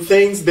from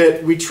things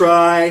that we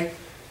try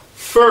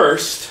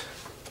first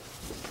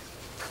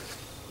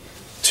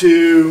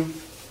to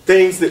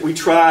things that we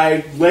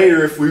try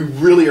later if we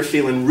really are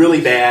feeling really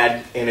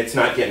bad and it's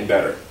not getting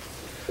better.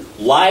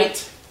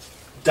 Light,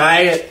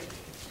 diet,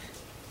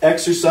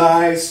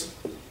 exercise,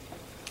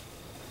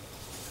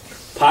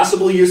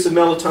 possible use of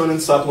melatonin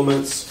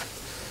supplements,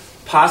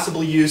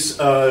 possible use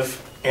of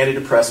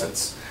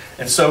antidepressants.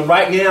 And so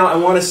right now I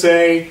want to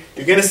say,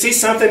 you're going to see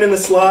something in the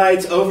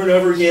slides over and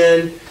over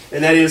again,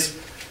 and that is,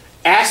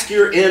 ask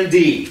your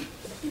MD.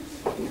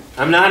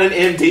 I'm not an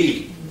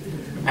MD.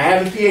 I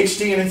have a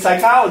PhD in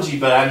psychology,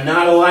 but I'm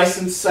not a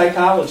licensed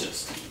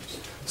psychologist.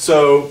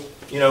 So,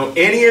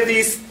 any of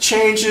these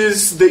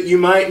changes that you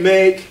might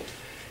make,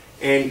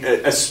 and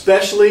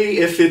especially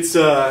if it's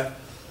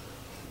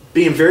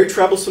being very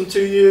troublesome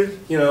to you,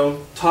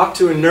 talk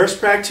to a nurse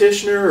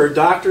practitioner or a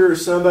doctor or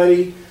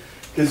somebody,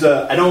 because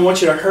I don't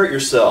want you to hurt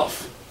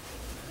yourself.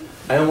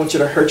 I don't want you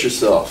to hurt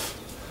yourself.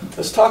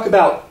 Let's talk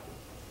about,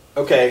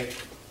 okay,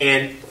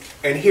 and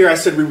here I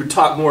said we would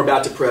talk more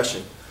about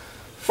depression.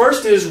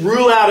 First is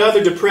rule out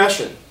other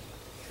depression.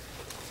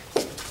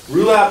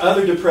 Rule out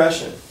other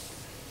depression.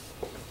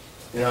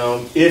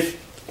 If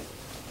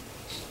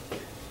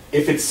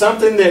it's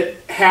something that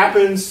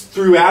happens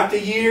throughout the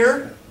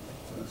year,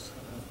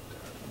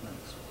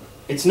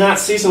 it's not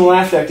seasonal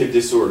affective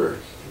disorder.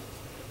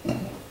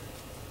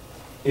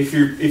 If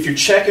you're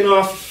checking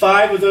off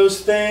 5 of those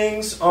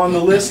things on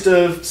the list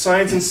of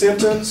signs and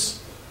symptoms,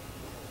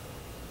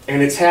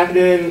 and it's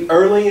happening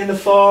early in the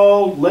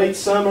fall, late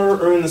summer,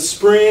 or in the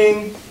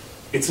spring,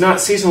 it's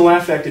not seasonal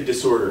affective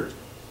disorder.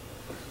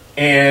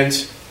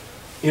 And,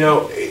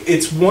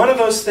 it's one of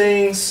those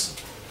things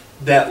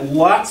that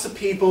lots of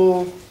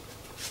people,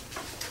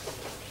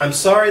 I'm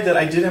sorry that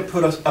I didn't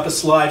put up a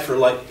slide for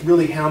like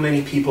really how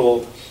many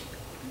people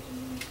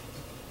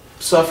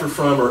suffer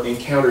from or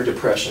encounter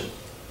depression,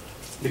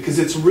 because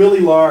it's a really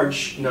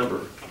large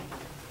number.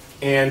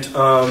 And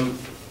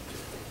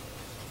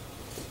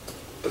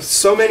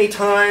so many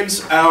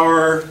times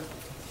our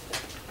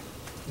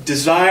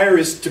desire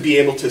is to be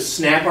able to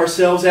snap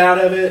ourselves out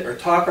of it or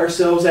talk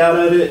ourselves out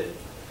of it.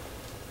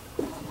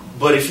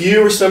 But if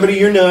you or somebody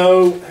you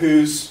know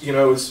who's,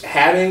 is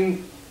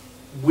having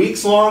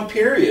weeks-long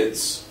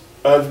periods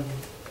of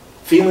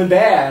feeling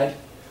bad,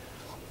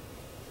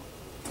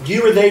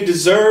 you or they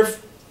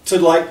deserve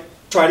to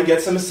try to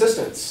get some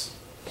assistance.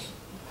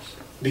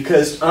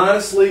 Because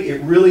honestly,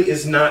 it really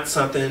is not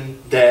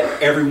something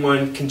that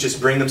everyone can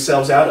just bring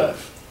themselves out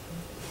of.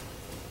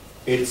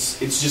 It's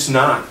just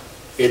not.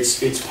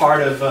 It's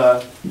part of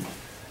the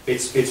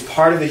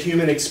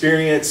human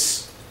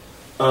experience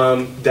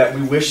that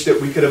we wish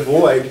that we could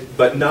avoid,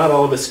 but not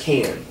all of us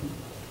can.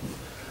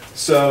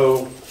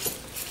 So,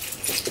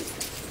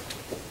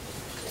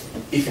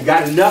 if you've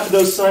got enough of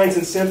those signs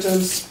and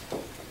symptoms,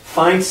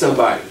 find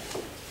somebody.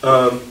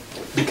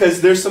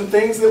 Because there's some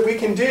things that we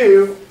can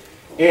do,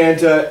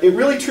 and it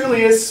really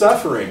truly is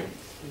suffering.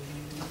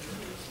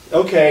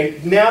 Okay,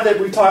 now that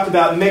we've talked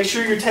about make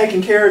sure you're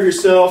taking care of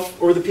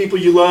yourself or the people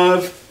you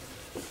love,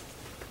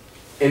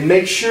 and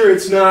make sure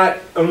it's not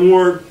a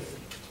more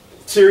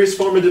serious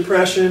form of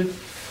depression.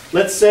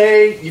 Let's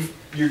say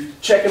you're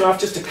checking off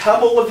just a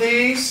couple of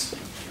these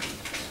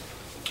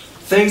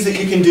things that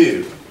you can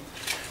do.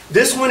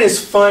 This one is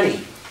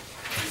funny.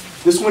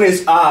 This one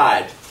is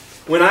odd.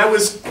 When I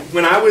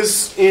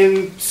was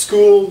in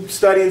school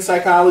studying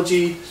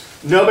psychology,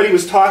 nobody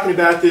was talking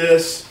about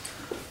this,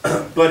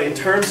 but in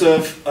terms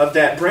of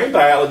that brain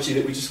biology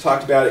that we just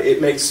talked about, it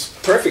makes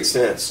perfect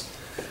sense.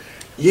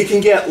 You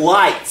can get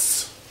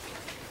lights.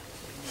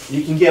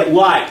 You can get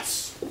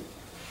lights.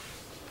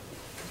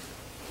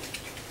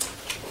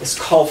 It's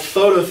called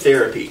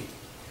phototherapy.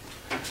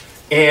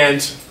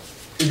 And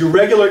your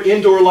regular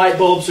indoor light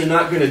bulbs are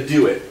not going to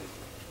do it.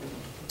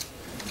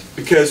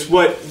 Because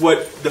what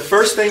the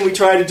first thing we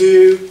try to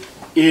do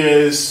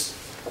is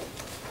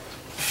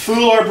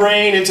fool our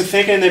brain into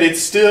thinking that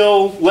it's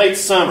still late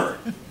summer.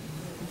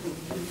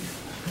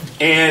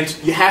 And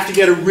you have to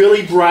get a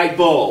really bright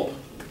bulb.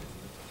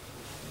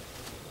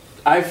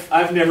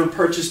 I've never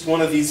purchased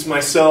one of these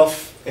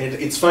myself, and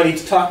it's funny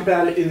to talk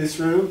about it in this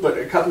room, but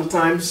a couple of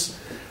times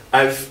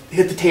I've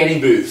hit the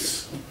tanning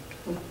booths.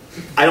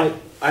 I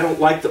don't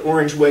like the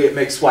orange way it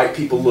makes white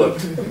people look.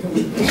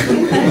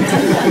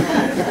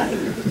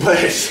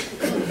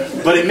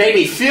 But it made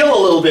me feel a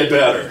little bit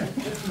better.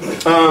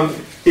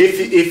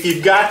 If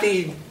you've got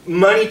the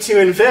money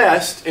to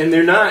invest, and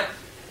they're not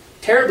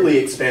terribly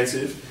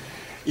expensive,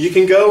 you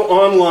can go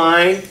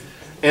online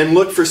and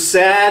look for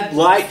SAD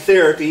light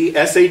therapy,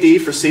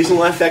 SAD for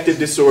seasonal affective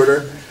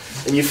disorder,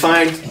 and you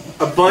find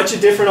a bunch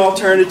of different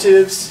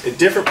alternatives at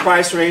different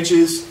price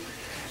ranges,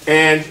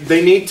 and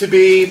they need to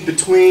be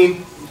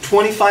between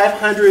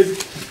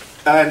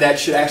 $2,500, that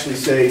should actually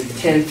say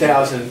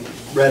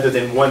 $10,000 rather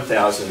than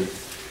 $1,000.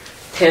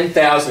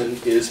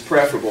 $10,000 is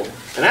preferable,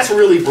 and that's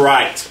really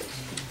bright.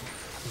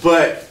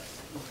 But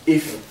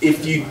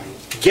if you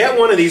get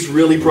one of these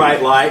really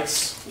bright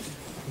lights,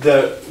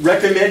 the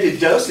recommended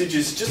dosage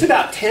is just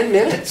about 10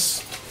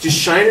 minutes. Just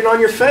shine it on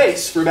your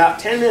face for about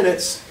 10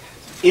 minutes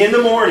in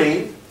the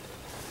morning,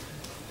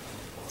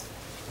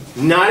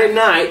 not at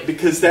night,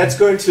 because that's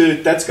going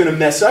to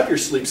mess up your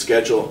sleep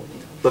schedule.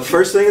 But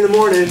first thing in the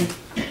morning,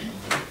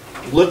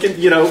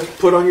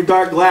 put on your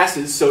dark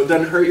glasses so it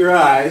doesn't hurt your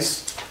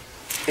eyes,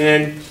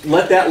 and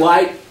let that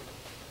light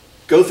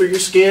go through your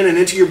skin and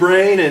into your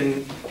brain,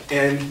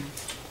 and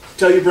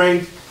tell your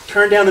brain,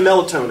 turn down the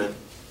melatonin.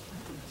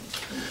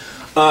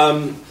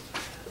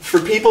 For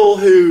people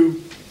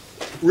who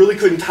really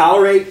couldn't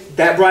tolerate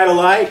that bright a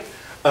light,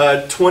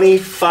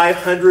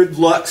 2,500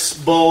 lux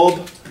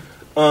bulb,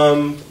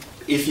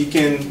 if you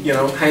can,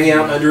 hang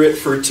out under it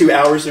for 2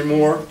 hours or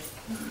more.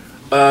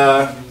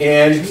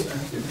 And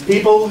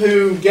people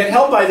who get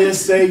help by this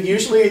say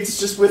usually it's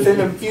just within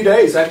a few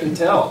days I can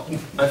tell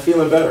I'm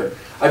feeling better.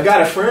 I've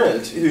got a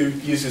friend who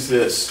uses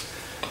this,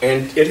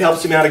 and it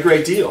helps him out a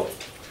great deal.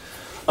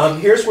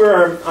 Here's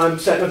where I'm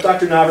setting up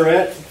Dr.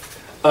 Navarrete.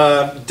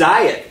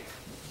 Diet.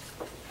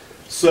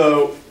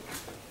 So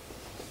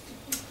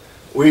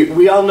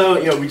we all know,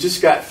 we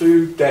just got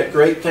through that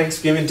great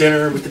Thanksgiving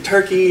dinner with the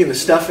turkey and the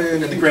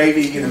stuffing and the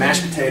gravy and the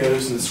mashed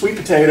potatoes and the sweet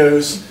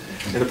potatoes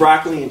and the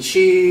broccoli and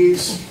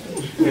cheese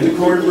and the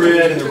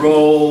cornbread and the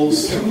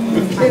rolls,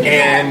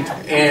 and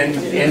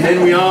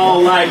then we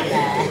all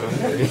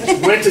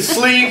went to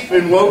sleep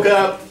and woke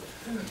up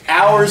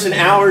hours and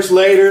hours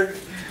later,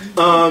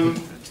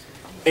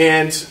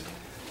 and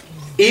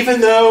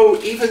even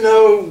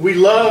though we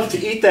love to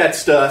eat that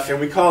stuff and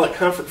we call it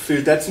comfort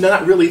food, that's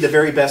not really the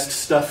very best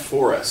stuff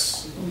for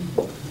us.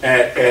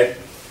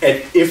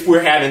 If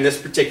we're having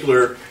this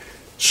particular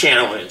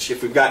challenge,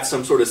 if we've got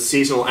some sort of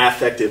seasonal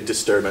affective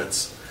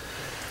disturbance.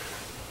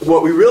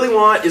 what we really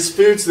want is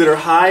foods that are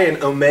high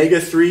in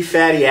omega-3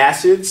 fatty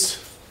acids.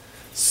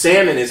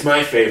 Salmon is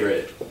my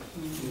favorite.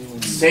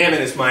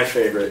 Salmon is my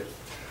favorite.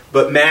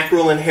 But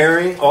mackerel and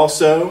herring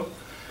also.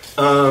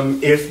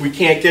 If we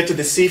can't get to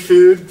the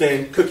seafood,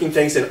 then cooking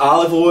things in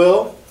olive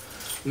oil,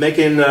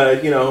 making,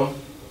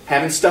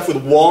 having stuff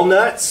with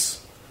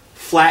walnuts,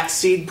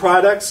 flaxseed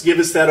products give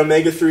us that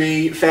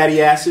omega-3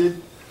 fatty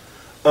acid.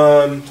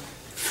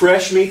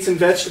 Fresh meats and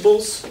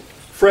vegetables.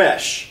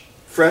 Fresh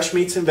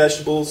meats and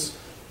vegetables,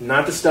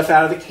 not the stuff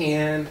out of the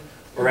can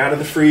or out of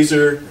the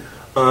freezer,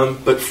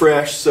 but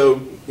fresh. So,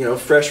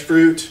 fresh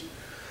fruit.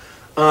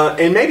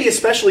 And maybe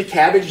especially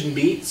cabbage and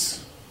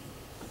beets,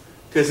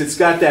 because it's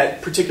got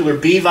that particular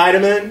B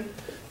vitamin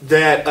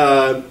that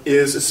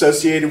is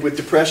associated with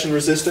depression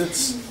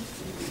resistance.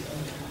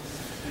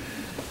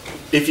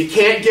 If you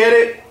can't get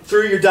it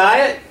through your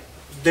diet,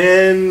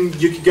 then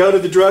you can go to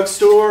the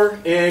drugstore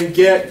and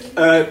get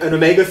an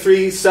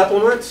omega-3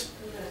 supplement.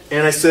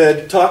 And I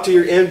said, talk to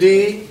your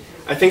MD.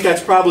 I think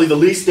that's probably the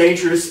least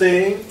dangerous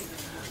thing.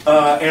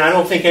 And I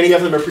don't think any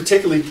of them are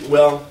particularly,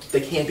 well,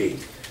 they can be.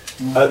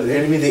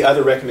 Any of the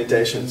other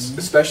recommendations,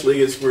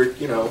 especially as we're,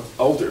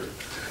 older.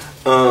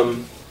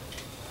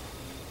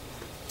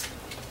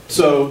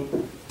 So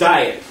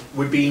diet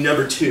would be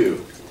number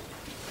 2.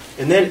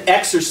 And then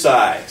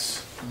exercise.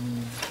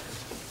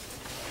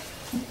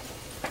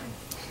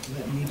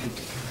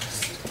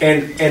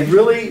 And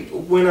really,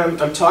 when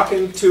I'm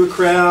talking to a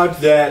crowd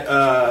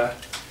that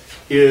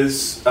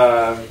is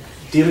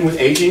dealing with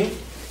aging,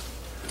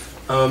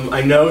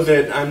 I know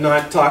that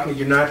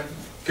you're not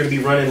going to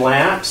be running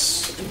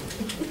laps.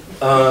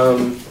 My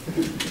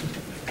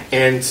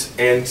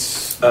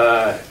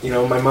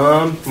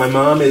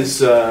mom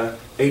is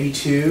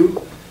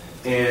 82,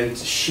 and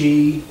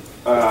she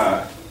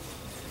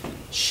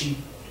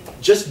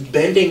just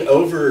bending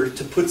over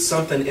to put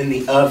something in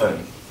the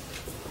oven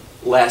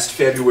last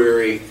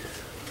February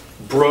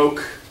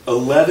broke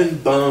 11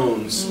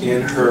 bones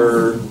in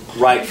her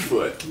right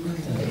foot.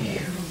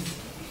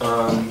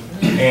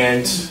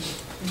 And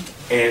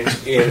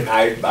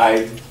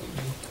I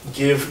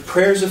give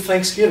prayers of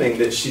thanksgiving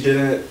that she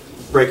didn't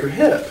break her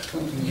hip.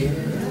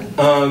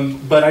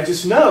 But I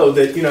just know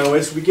that,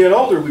 as we get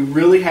older, we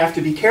really have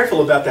to be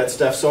careful about that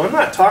stuff. So I'm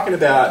not talking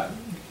about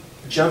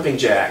jumping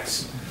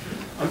jacks.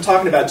 I'm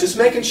talking about just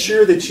making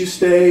sure that you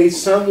stay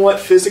somewhat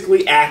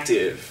physically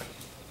active.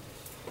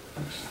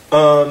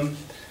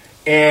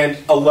 And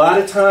a lot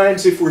of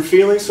times, if we're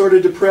feeling sort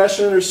of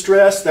depression or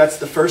stress, that's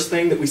the first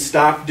thing that we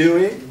stop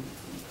doing,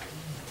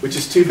 which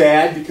is too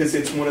bad because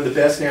it's one of the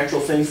best natural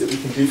things that we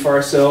can do for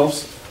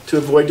ourselves to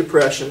avoid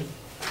depression.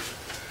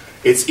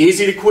 It's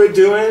easy to quit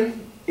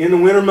doing in the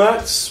winter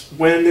months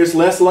when there's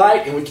less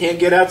light and we can't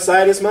get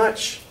outside as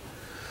much.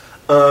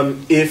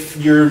 If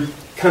you're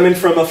coming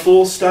from a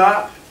full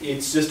stop,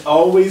 it's just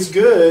always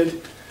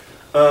good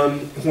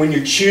when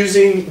you're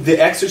choosing the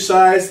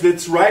exercise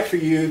that's right for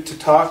you to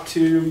talk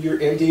to your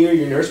MD or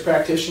your nurse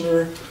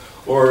practitioner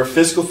or a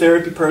physical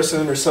therapy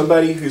person or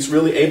somebody who's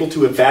really able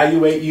to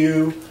evaluate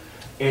you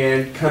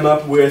and come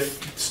up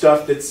with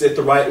stuff that's at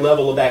the right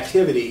level of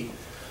activity.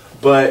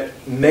 But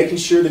making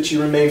sure that you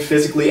remain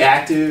physically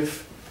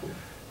active.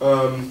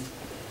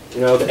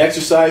 The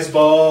exercise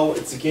ball,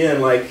 it's again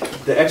like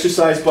the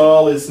exercise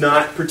ball is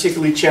not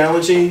particularly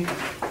challenging,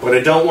 but I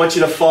don't want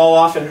you to fall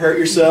off and hurt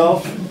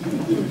yourself.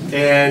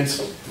 And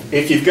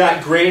if you've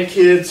got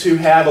grandkids who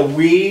have a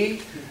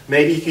Wii,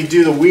 maybe you can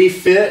do the Wii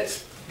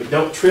Fit, but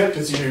don't trip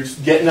because you're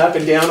getting up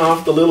and down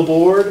off the little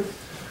board.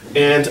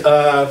 And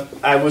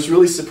I was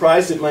really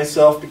surprised at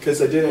myself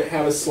because I didn't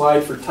have a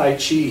slide for Tai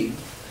Chi.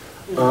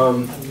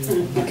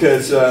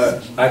 Because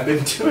I've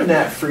been doing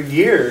that for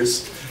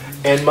years,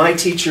 and my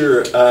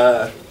teacher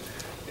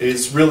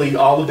is really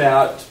all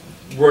about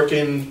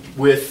working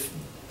with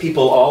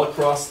people all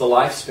across the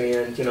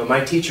lifespan.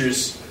 My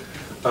teachers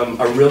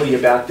are really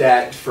about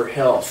that for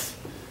health,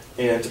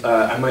 and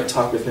I might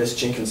talk with Miss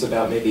Jenkins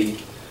about maybe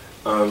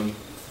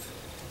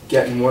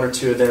getting one or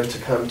two of them to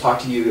come talk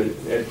to you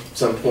at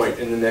some point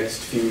in the next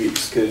few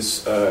weeks,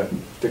 because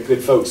they're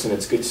good folks and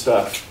it's good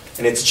stuff,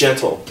 and it's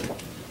gentle.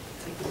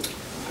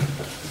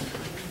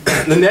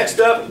 The next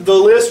up the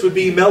list would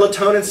be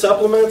melatonin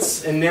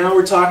supplements, and now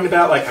we're talking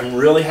about I'm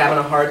really having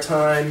a hard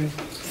time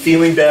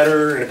feeling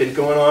better, and it's been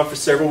going on for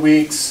several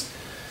weeks.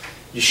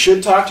 You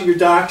should talk to your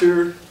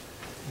doctor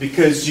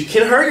because you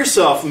can hurt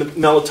yourself with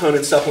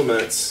melatonin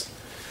supplements.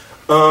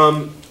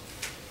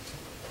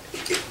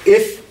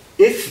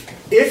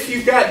 If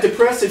you've got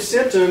depressive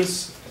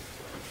symptoms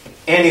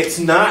and it's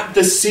not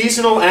the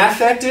seasonal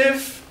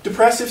affective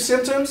depressive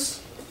symptoms,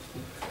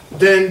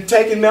 then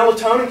taking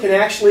melatonin can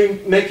actually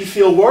make you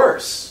feel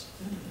worse.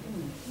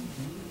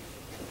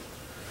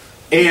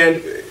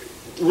 And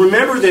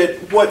remember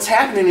that what's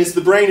happening is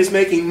the brain is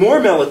making more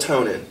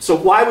melatonin. So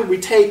why would we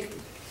take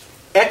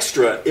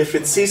extra if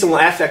it's seasonal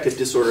affective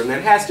disorder? And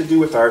that has to do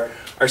with our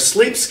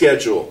sleep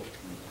schedule.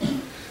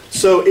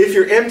 So if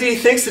your MD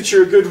thinks that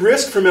you're a good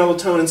risk for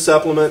melatonin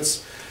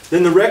supplements,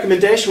 then the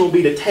recommendation will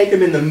be to take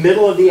them in the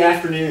middle of the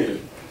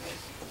afternoon.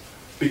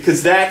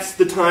 because that's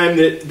the time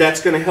that's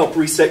going to help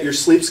reset your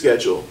sleep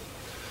schedule.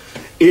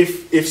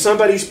 If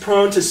somebody's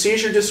prone to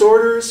seizure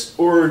disorders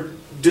or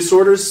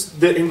disorders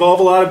that involve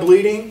a lot of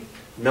bleeding,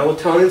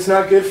 melatonin's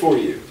not good for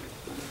you.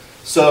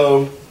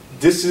 So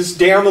this is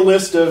down the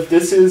list of,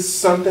 this is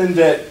something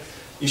that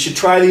you should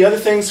try the other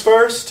things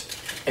first,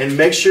 and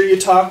make sure you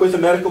talk with a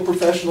medical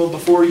professional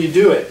before you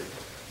do it.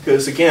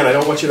 Because again, I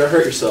don't want you to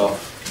hurt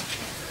yourself.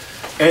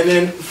 And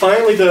then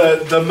finally,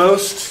 the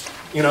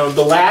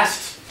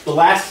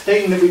last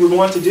thing that we would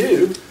want to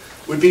do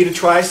would be to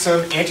try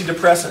some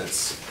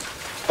antidepressants,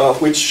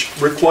 which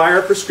require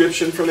a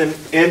prescription from an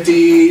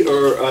MD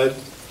or an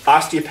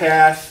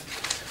osteopath.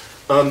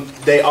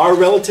 They are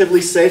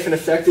relatively safe and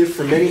effective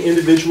for many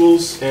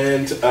individuals,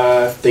 and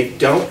they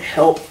don't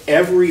help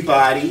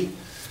everybody,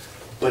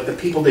 but the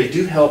people they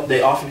do help,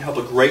 they often help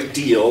a great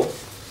deal.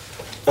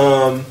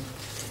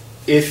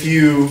 If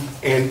you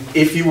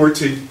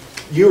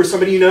or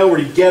somebody you know were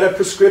to get a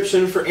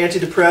prescription for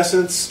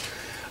antidepressants,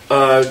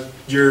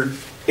 your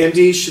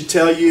MD should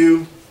tell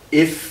you,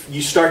 if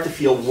you start to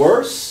feel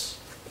worse,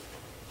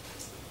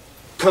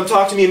 come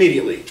talk to me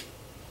immediately,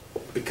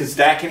 because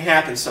that can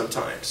happen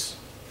sometimes.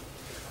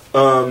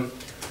 But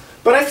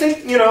I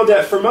think,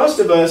 that for most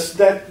of us,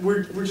 that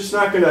we're just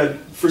not going to,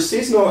 for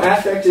seasonal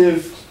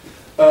affective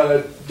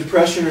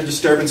depression or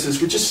disturbances,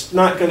 we're just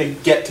not going to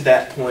get to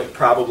that point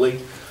probably.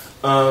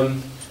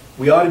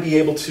 We ought to be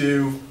able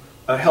to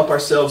help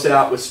ourselves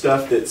out with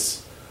stuff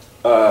that's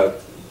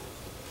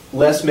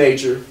less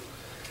major.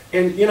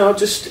 And,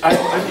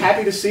 I'm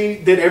happy to see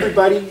that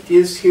everybody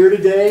is here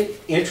today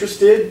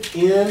interested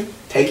in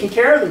taking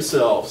care of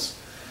themselves.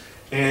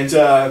 And,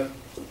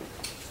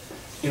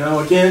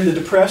 again, the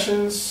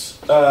depressions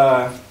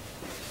and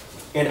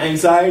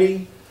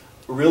anxiety,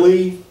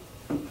 really,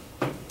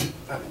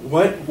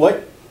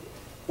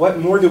 what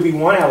more do we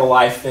want out of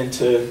life than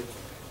to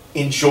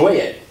enjoy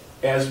it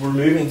as we're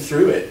moving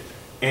through it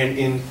and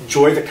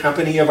enjoy the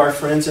company of our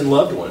friends and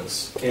loved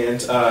ones.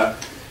 And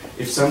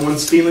if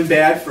someone's feeling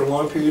bad for a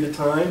long period of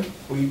time,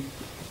 we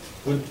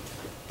would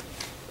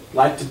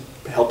like to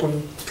help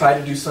them try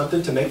to do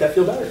something to make that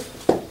feel better.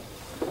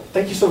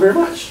 Thank you so very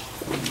much.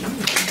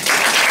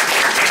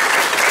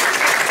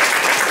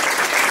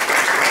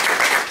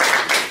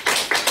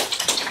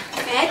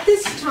 At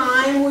this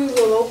time, we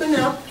will open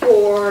up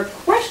for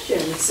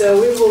questions. So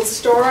we will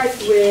start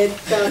with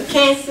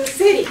Kansas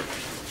City.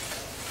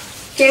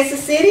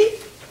 Kansas City?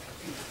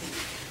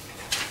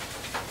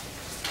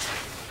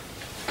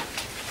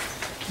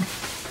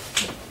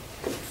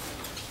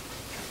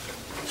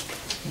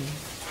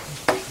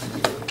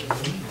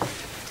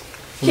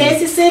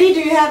 Kansas City, do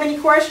you have any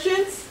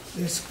questions?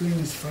 Their screen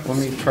is frozen.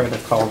 Let me try to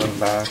call them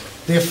back.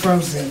 They're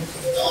frozen.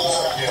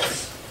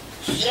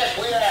 Yes,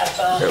 we have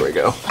time. There we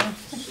go.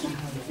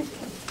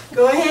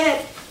 Go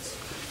ahead.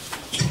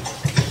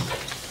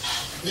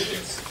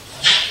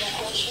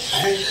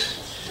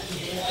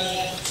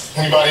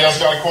 Anybody else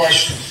got a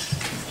question?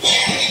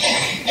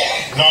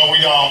 No, we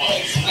don't.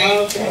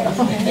 Okay.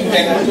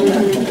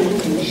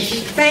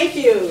 Thank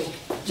you.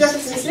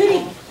 Jefferson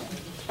City,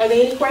 are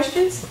there any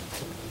questions?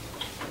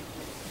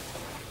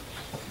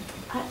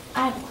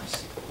 I have a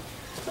question.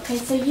 Okay,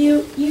 so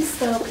you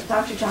spoke,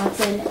 Dr.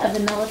 Johnson, of the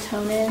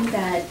melatonin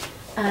that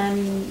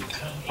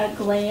a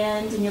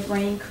gland in your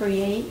brain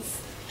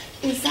creates.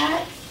 Is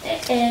that,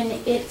 and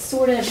it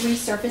sort of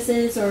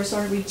resurfaces or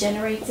sort of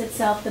regenerates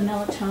itself, the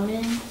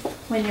melatonin,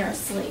 when you're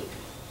asleep?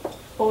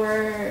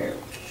 Or,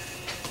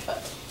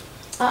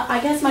 I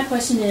guess my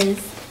question is,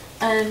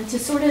 to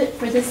sort of,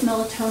 for this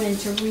melatonin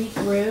to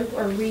regroup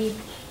or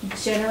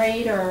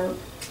regenerate or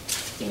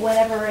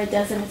whatever it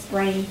does in its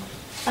brain,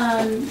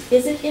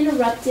 is it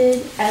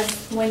interrupted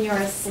as when you're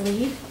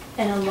asleep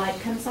and a light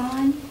comes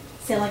on?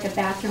 Say like a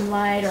bathroom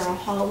light or a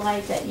hall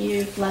light that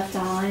you've left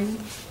on?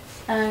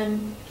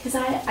 Because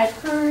I've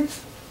heard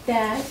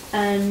that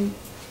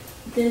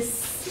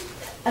this,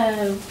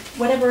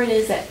 whatever it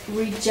is that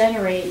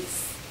regenerates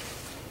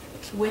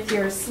with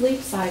your sleep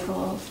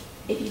cycle,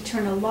 if you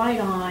turn a light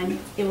on,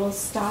 it will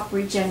stop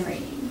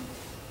regenerating.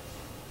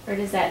 Or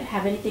does that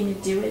have anything to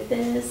do with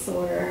this,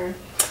 or?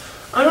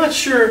 I'm not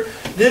sure.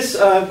 This,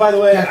 by the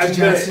way,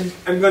 Dr.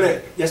 I'm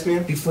gonna. Yes,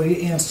 ma'am. Before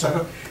you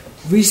answer,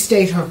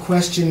 restate her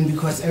question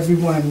because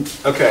everyone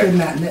could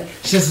not.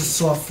 She has a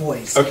soft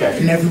voice. Okay.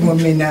 And everyone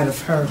may not have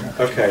heard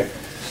her. Okay.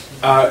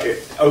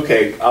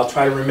 Okay. I'll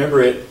try to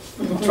remember it.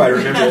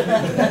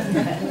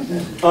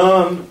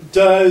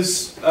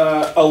 Does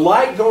a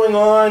light going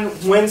on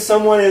when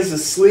someone is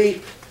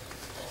asleep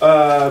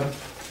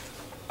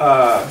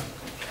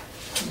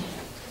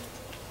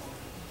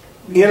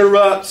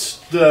interrupts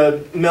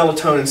the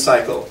melatonin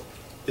cycle?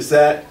 Is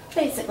that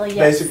basically,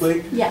 yes.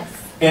 Basically? Yes.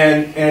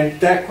 And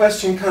that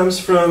question comes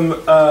from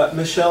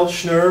Michelle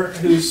Schnur,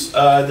 who's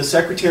the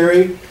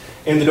secretary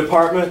in the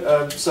Department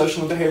of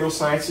Social and Behavioral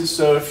Sciences.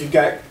 So if you've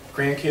got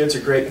grandkids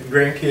or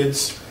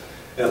great-grandkids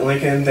at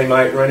Lincoln, they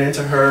might run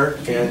into her,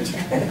 and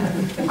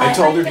I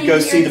told her to go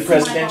see the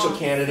presidential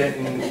candidate,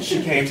 and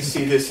she came to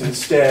see this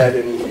instead,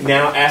 and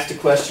now asked a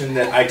question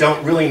that I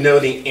don't really know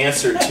the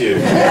answer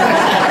to.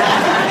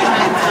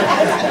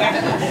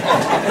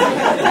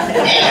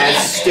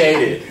 As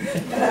stated.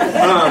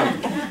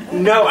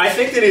 No, I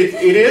think that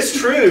it is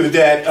true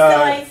that...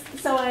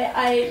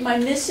 my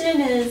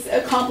mission is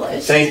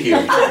accomplished. Thank you.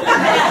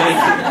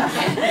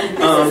 Thank you.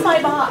 This is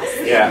my boss.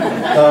 Yeah.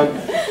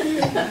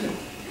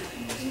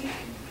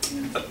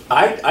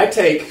 I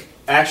take,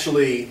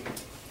 actually,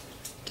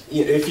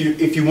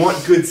 if you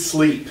want good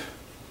sleep,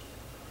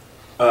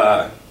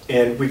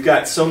 and we've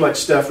got so much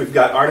stuff, we've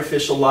got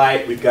artificial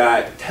light, we've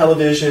got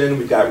television,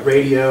 we've got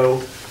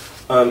radio.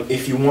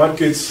 If you want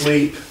good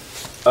sleep,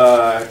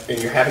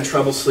 and you're having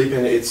trouble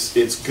sleeping,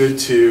 it's good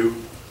to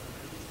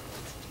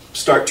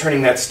start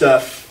turning that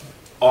stuff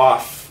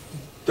off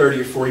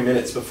 30 or 40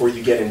 minutes before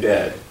you get in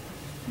bed.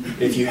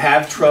 If you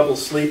have trouble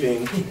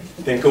sleeping,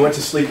 then going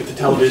to sleep with the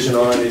television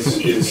on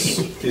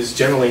is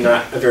generally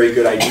not a very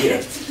good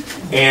idea.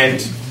 And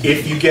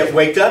if you get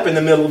waked up in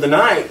the middle of the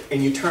night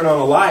and you turn on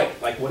a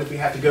light, like what if we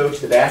have to go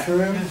to the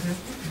bathroom?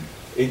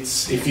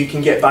 If you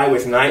can get by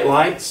with night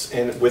lights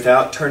and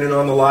without turning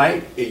on the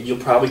light, you'll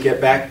probably get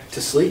back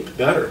to sleep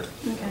better.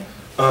 Okay.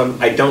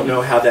 I don't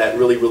know how that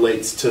really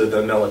relates to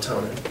the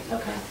melatonin.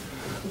 Okay.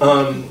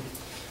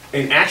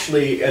 And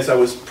actually, as I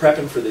was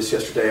prepping for this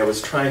yesterday, I was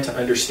trying to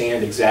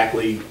understand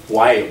exactly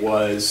why it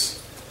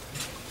was.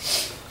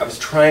 I was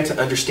trying to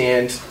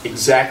understand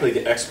exactly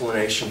the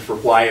explanation for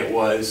why it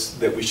was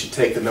that we should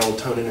take the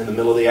melatonin in the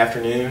middle of the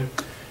afternoon.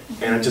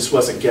 And I just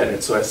wasn't getting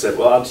it. So I said,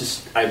 well,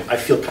 I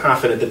feel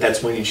confident that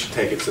that's when you should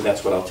take it, so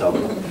that's what I'll tell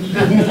them.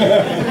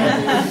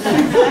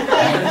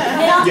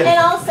 And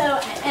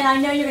also, and I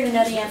know you're going to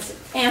know the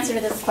answer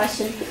to this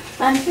question,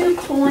 who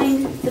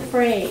coined the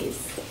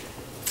phrase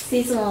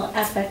seasonal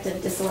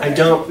affective disorder? I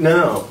don't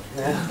know.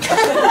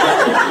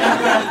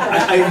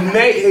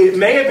 It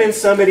may have been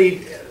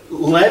somebody,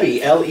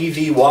 Levy,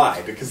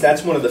 L-E-V-Y, because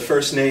that's one of the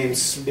first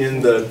names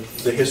in the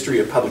history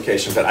of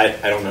publication, but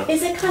I don't know.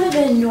 Is it kind of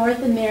a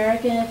North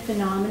American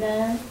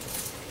phenomena,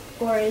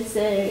 or is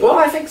it... Well,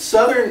 I think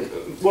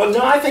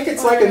I think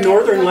it's like a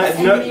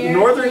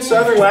northern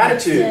southern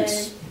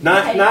latitudes.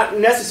 Not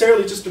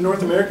necessarily just a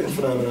North American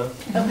phenomenon.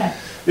 Okay.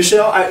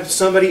 Michelle,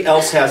 somebody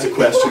else has a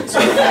question. So.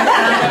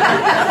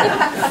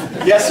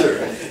 Yes,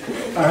 sir.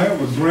 I have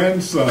a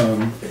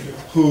grandson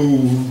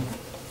who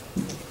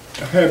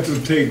had to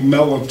take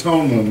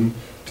melatonin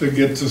to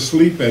get to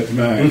sleep at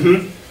night.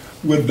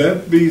 Mm-hmm. Would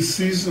that be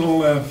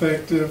seasonal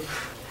affective?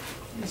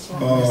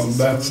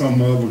 That's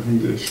some other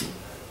condition.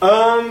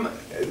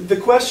 The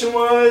question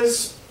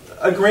was,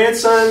 a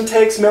grandson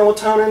takes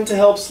melatonin to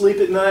help sleep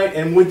at night,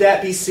 and would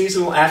that be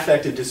seasonal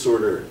affective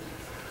disorder?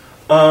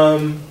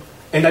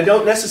 And I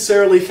don't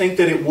necessarily think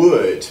that it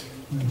would.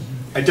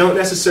 I don't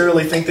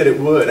necessarily think that it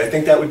would. I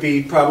think that would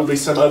be probably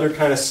some other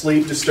kind of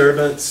sleep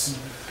disturbance.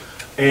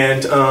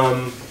 And,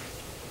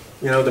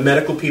 the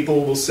medical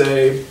people will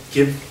say,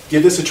 give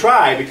this a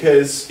try,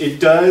 because it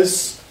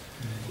does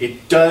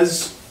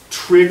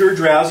trigger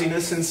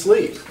drowsiness in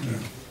sleep.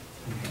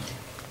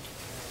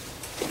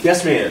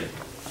 Yes, ma'am.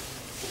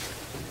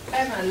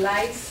 I'm a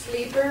light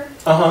sleeper.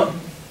 Uh-huh.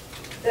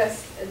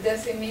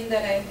 Does it mean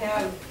that I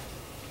have...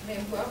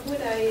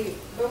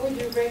 what would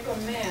you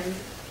recommend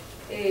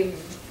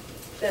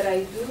that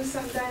I do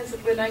sometimes?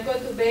 When I go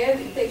to bed,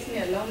 it takes me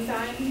a long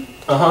time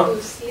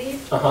to sleep.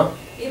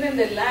 Even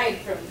the light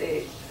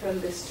from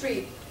the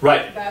street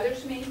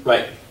bothers me.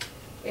 Right.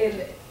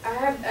 And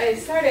I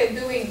started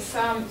doing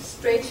some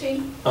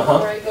stretching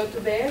before I go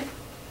to bed,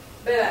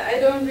 but I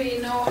don't really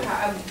know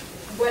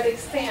what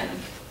extent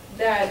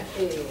that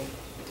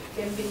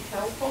can be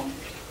helpful.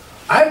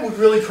 I would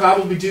really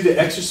probably do the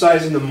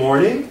exercise in the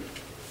morning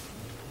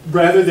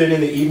rather than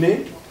in the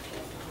evening.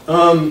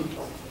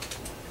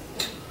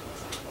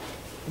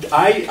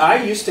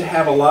 I used to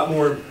have a lot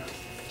more...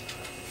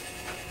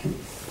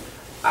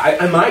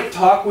 I might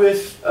talk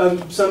with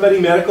somebody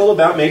medical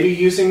about maybe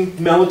using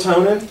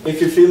melatonin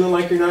if you're feeling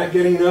like you're not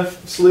getting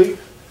enough sleep.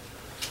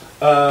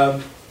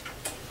 I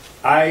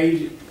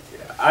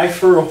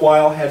for a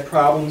while had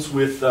problems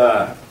with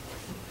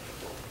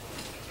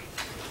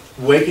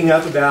waking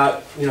up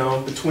about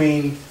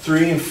between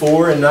 3 and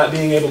 4 and not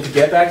being able to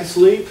get back to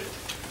sleep.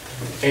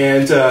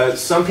 And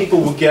some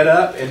people will get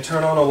up and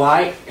turn on a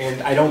light,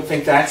 and I don't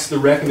think that's the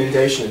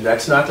recommendation.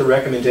 That's not the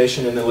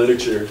recommendation in the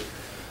literature.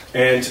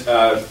 And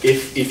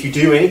if you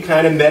do any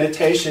kind of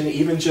meditation,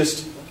 even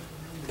just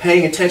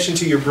paying attention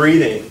to your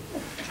breathing,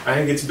 I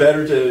think it's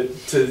better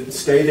to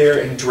stay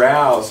there and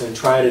drowse and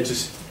try to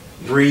just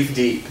breathe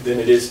deep than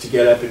it is to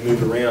get up and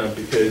move around,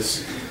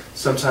 because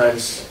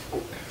sometimes,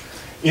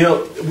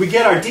 we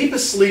get our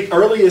deepest sleep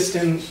earliest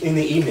in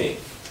the evening.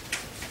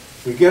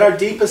 We get our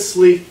deepest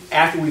sleep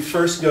after we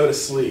first go to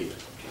sleep.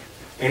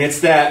 And it's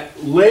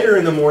that later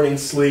in the morning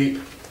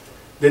sleep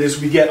that as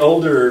we get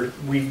older,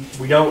 we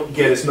don't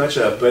get as much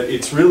of. But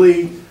it's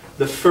really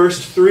the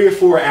first 3 or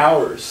 4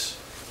 hours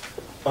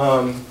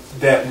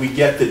that we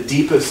get the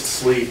deepest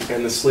sleep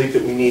and the sleep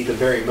that we need the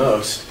very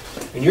most.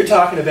 And you're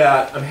talking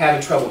about, I'm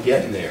having trouble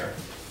getting there.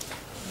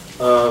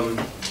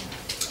 I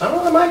don't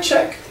know, I might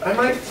check a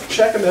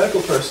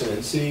medical person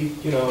and see,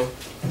 you know,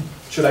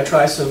 should I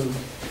try some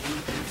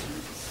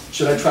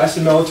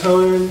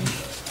melatonin?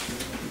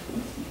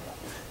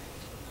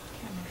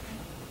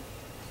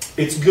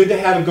 It's good to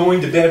have a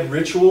going to bed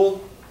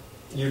ritual.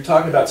 You're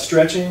talking about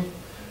stretching.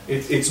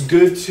 It's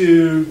good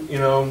to, you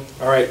know,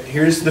 all right,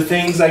 here's the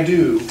things I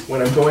do when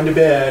I'm going to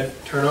bed.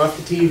 Turn off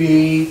the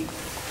TV,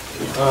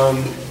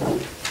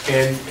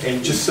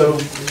 and just so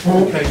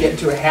kind of get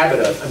into a habit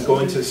of, I'm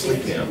going to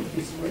sleep now.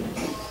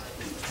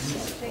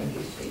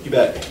 You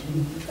bet.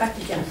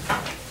 Dr. Johnson.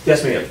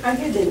 Yes, ma'am. I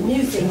hear the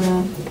music,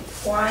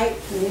 quiet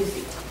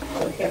music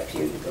will help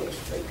you to go to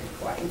sleep and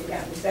quieten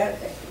down. Is that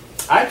effective?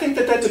 I think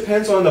that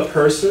depends on the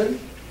person.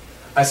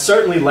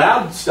 Certainly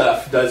loud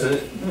stuff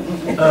doesn't.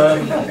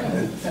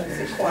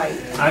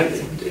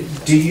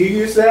 Do you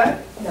use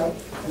that? No.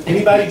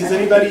 Does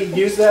anybody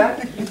use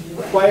that?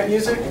 Quiet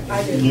music?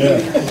 I do.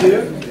 Yeah. You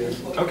do?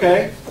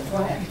 Okay.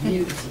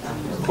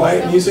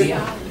 Quiet music.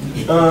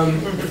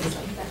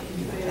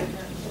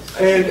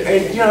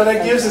 And you know,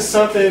 that gives us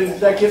something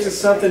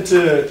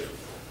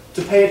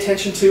to pay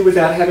attention to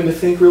without having to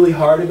think really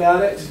hard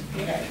about it.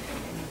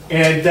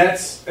 And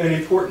that's an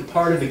important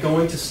part of the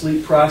going to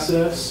sleep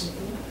process.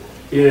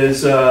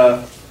 Is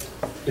that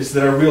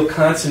our real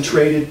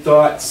concentrated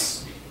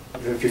thoughts.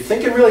 If you're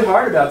thinking really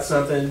hard about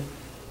something,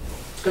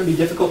 it's going to be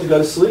difficult to go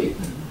to sleep.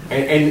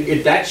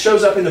 And that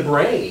shows up in the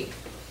brain.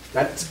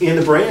 That's in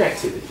the brain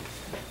activity.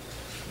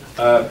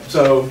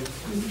 So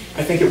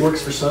I think it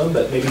works for some,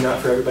 but maybe not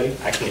for everybody.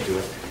 I can't do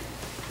it.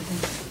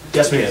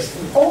 Yes, ma'am.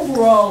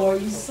 Overall, are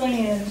you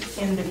saying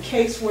in the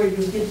case where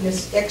you're getting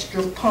this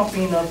extra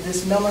pumping of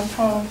this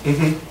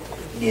melatonin,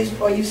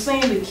 are you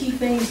saying the key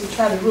things to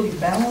try to really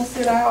balance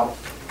it out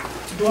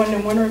during the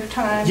winter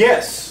time?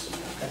 Yes.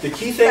 The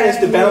key thing is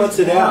to balance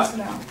it out.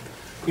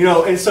 You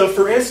know, and so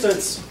for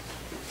instance,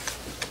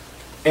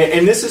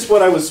 and this is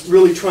what I was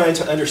really trying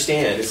to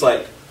understand. It's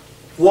like,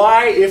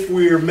 why, if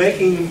we're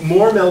making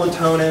more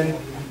melatonin,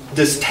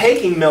 does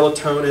taking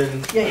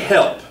melatonin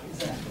help?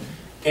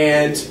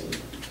 And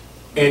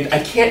I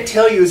can't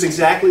tell you as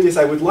exactly as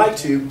I would like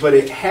to, but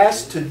it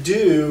has to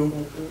do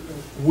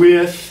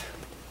with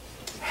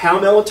how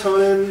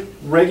melatonin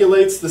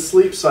regulates the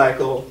sleep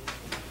cycle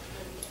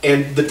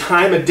and the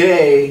time of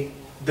day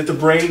that the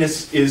brain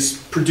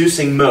is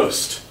producing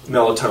most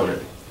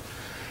melatonin.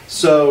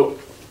 So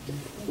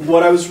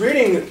what I was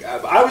reading,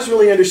 I was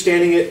really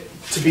understanding it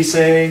to be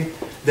saying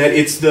that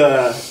it's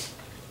the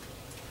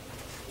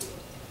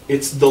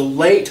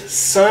late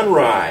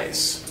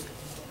sunrise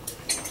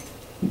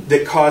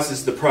that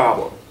causes the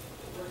problem.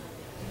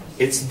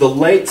 It's the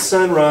late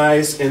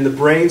sunrise and the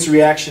brain's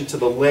reaction to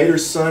the later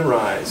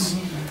sunrise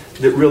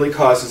that really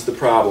causes the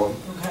problem.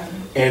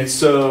 And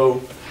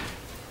so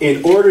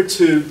in order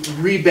to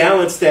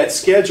rebalance that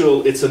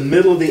schedule, it's a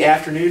middle of the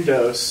afternoon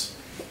dose.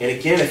 And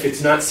again, if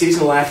it's not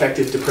seasonal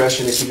affective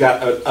depression, if you've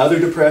got other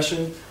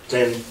depression,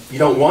 then you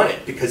don't want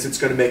it because it's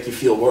going to make you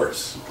feel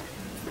worse.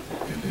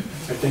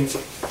 I think so.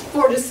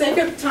 For the sake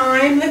of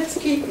time, let's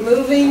keep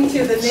moving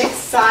to the next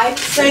site,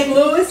 St.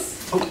 Louis.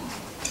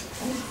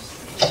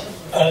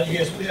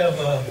 Yes, we have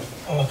a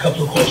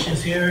couple of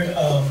questions here.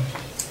 I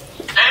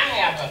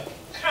have a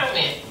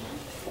comment.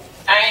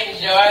 I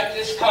enjoyed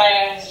this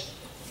class.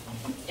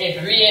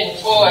 It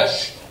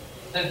reinforced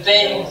the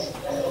things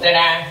that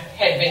I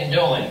had been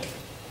doing.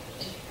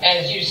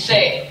 As you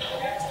said,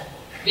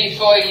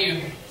 before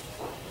you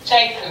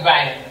take the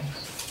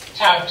vitamins,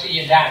 talk to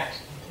your doctor.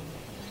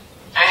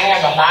 I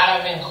have a lot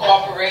of them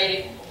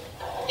incorporated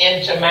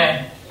into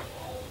my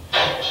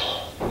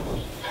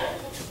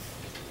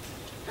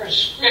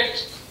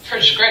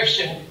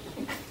prescription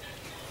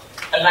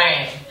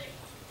line.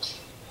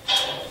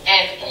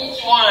 And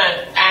each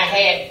one I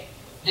had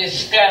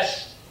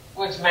discussed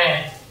with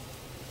my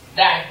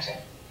doctor.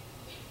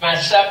 My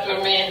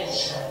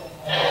supplements,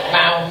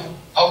 my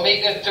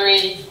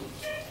omega-3,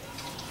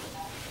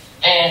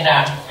 and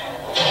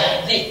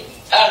the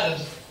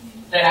others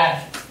that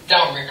I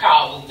don't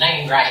recall the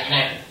name right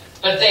now.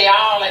 But they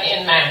all are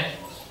in my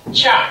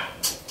chart.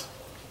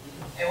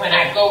 And when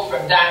I go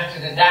from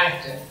doctor to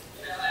doctor,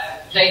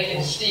 they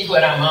can see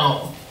what I'm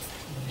on.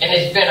 And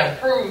it's been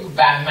approved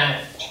by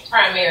my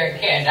primary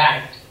care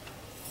doctor.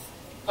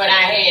 When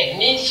I had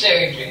knee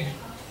surgery,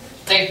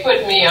 they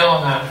put me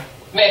on a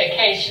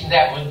medication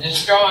that was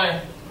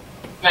destroying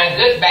my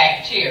good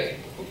bacteria.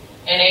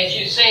 And as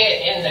you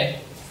said in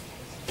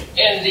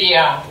the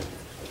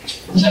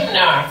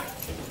seminar,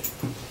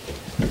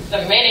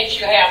 the minute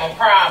you have a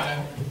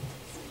problem,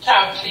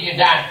 talk to your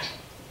doctor.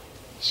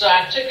 So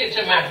I took it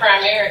to my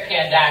primary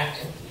care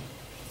doctor.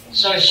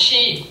 So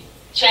she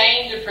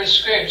changed the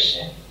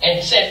prescription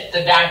and sent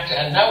the doctor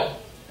a note.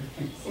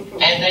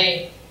 And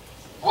they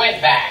went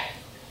back.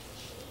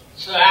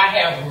 So I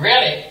have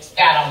really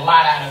got a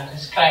lot out of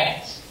this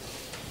class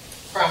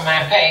from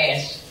my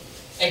past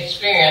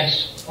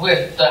experience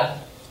with the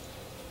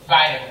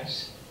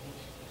vitamins.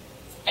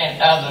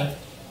 and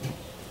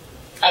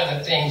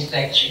other things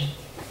that you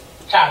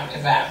talked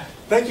about.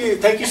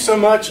 Thank you so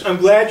much. I'm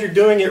glad you're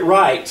doing it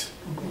right.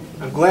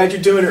 I'm glad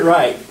you're doing it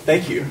right.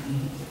 Thank you.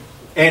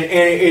 And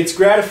it's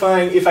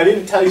gratifying. If I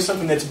didn't tell you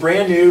something that's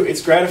brand new,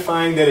 it's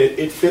gratifying that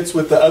it fits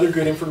with the other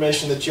good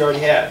information that you already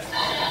have.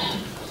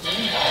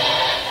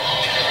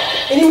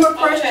 Any more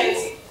questions?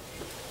 Okay.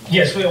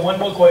 Yes, we have one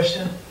more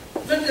question.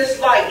 With this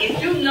light,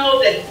 if you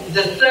know that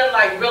the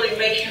sunlight really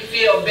makes you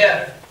feel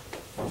better,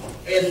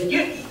 and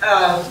you,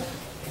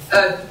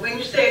 when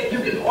you say you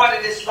can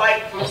order this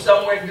light from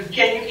somewhere,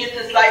 can you get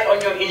this light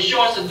on your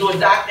insurance, or do a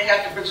doctor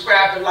have to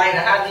prescribe the light, or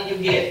how do you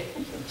get it?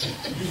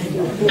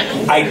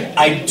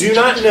 I do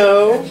not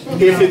know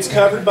if it's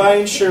covered by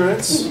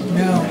insurance.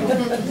 No.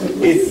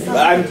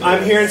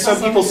 I'm hearing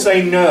some people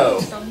say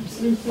no.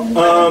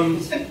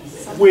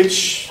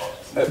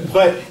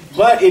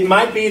 But it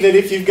might be that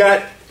if you've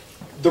got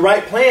the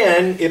right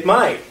plan, it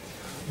might.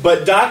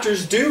 But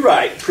doctors do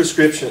write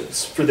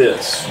prescriptions for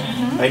this.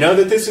 I know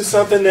that this is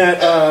something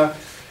that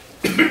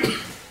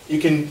you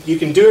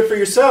can do it for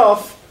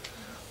yourself,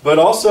 but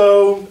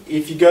also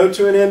if you go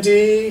to an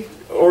MD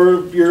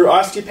or your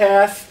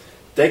osteopath,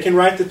 they can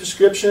write the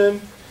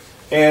prescription.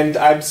 And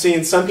I've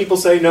seen some people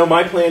say, no,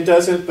 my plan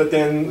doesn't, but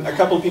then a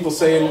couple of people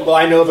saying, well,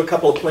 I know of a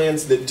couple of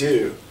plans that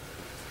do.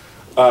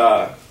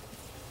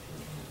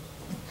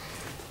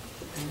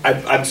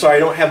 I'm sorry, I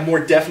don't have more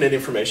definite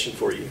information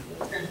for you.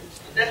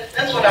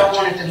 That's what I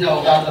wanted to know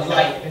about the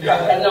light,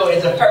 because I know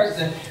as a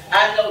person,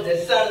 I know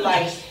that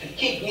sunlight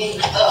keep me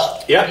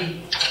up. Yep.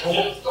 When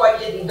it start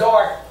getting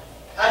dark,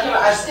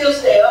 I still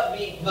stay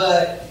upbeat,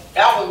 but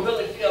I would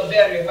really feel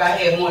better if I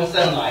had more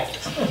sunlight.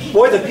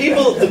 Boy, the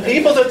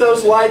people that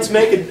those lights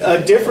make a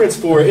difference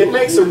for, it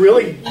makes a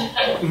really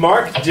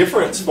marked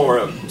difference for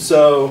them.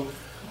 So,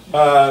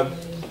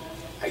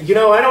 you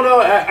know, I don't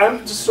know. I'm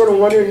just sort of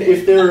wondering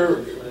if there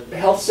are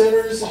health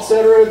centers,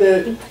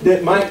 etc.,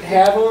 that might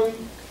have them.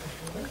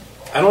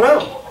 I don't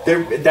know.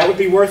 That would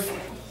be worth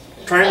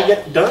trying to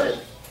get done.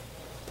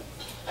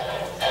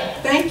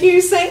 Thank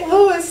you, St.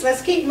 Louis.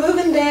 Let's keep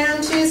moving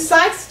down to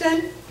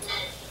Sykeston.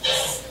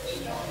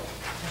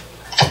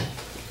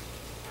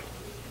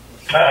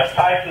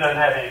 Tyson doesn't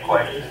have any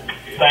questions.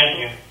 Thank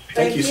you.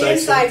 Thank you,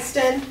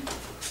 Sykeston.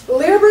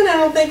 Lirbon, I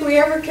don't think we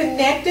ever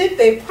connected.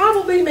 They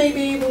probably may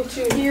be able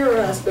to hear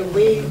us, but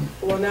we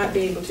will not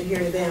be able to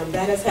hear them.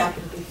 That has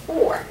happened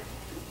before.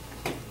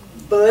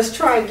 But let's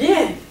try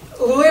again.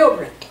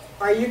 Lirbon,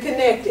 are you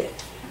connected?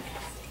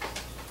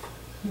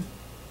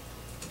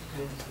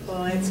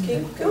 Well, let's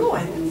keep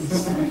going.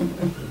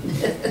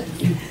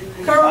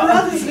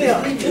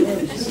 Carruthersville.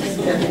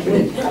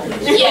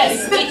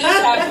 Yes, we do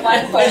have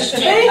one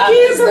question. Thank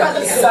you,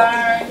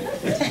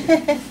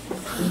 Concern.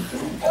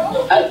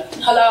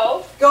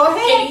 Hello? Go ahead.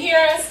 Can you hear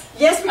us?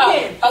 Yes, we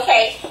can.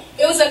 Okay.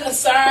 It was a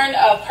concern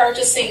of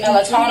purchasing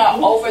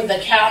melatonin over the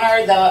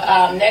counter,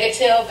 the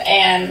negative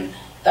and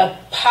the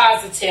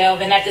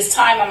positive. And at this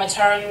time, I'm going to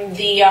turn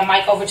the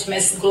mic over to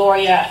Miss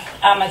Gloria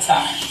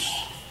Amaton.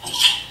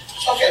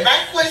 Okay,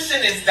 my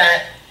question is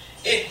that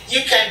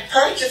you can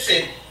purchase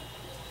it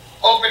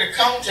over the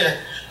counter,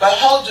 but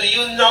how do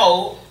you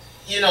know,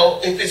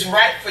 if it's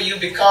right for you?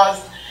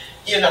 Because,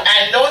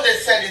 I know they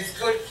said it's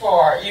good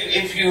for you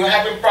if you're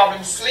having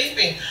problems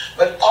sleeping,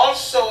 but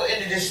also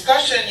in the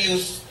discussion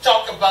you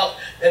talk about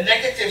the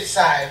negative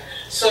side.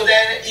 So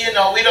then,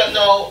 we don't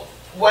know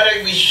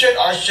whether we should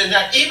or should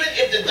not, even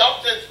if the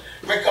doctors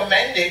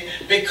recommend it,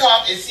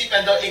 because it's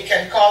even though it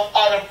can cause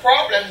other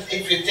problems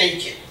if you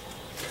take it.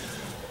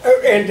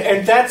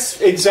 And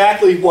that's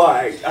exactly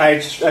why I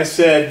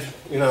said,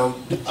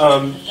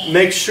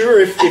 make sure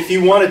if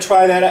you want to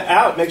try that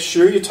out, make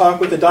sure you talk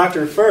with the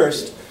doctor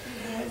first.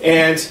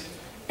 And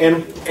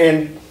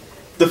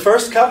the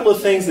first couple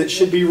of things that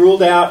should be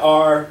ruled out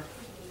are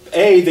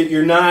A, that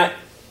you're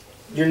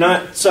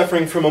not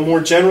suffering from a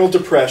more general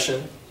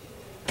depression.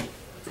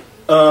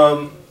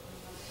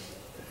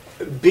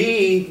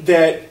 B,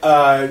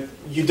 that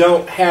you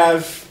don't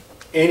have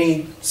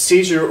any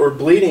seizure or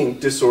bleeding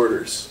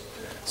disorders.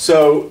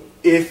 So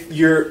if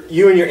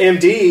you and your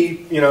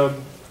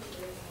MD,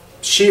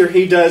 she or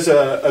he does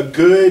a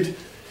good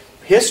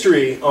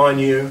history on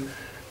you,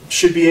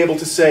 should be able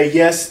to say,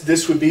 yes,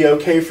 this would be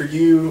okay for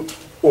you,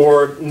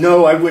 or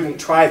no, I wouldn't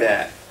try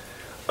that.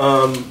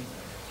 And,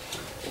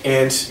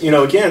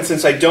 again,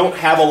 since I don't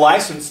have a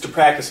license to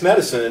practice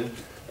medicine,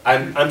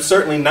 I'm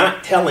certainly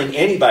not telling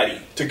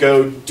anybody to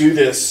go do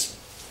this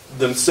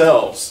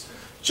themselves,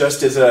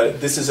 just as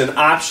this is an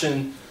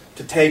option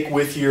to take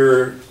with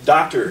your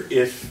doctor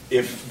if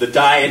the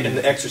diet and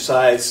the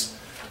exercise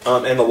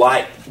and the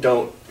light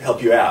don't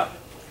help you out.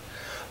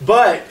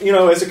 But,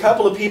 as a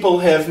couple of people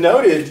have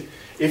noted,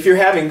 if you're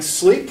having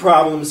sleep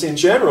problems in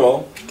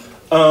general,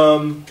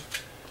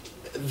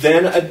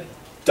 then a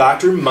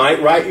doctor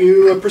might write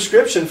you a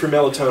prescription for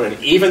melatonin.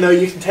 Even though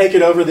you can take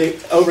it over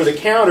the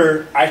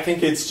counter, I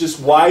think it's just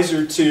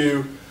wiser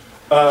to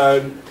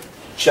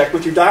check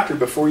with your doctor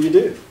before you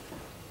do.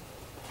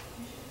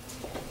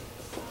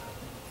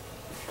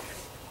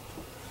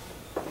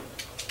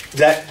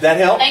 That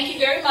help? Thank you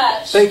very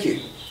much. Thank you.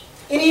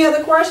 Any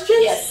other questions?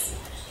 Yes.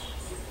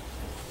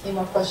 Any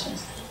more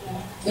questions?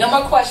 No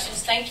more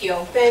questions. Thank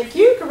you. Thank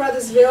you,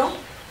 Carruthersville.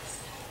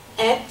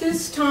 At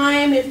this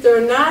time, if there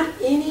are not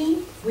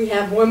any, we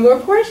have one more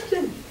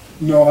question.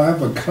 No, I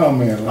have a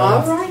comment.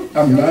 All right.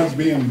 I'm not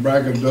being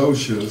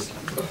braggadocious,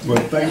 but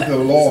thank the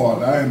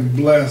Lord, I am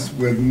blessed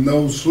with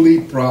no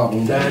sleep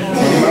problems. When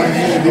I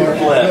hit the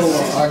pillow,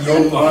 I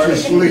go to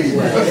sleep.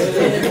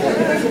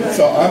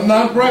 So I'm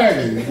not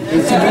bragging.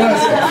 It's a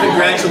blessing.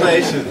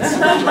 Congratulations.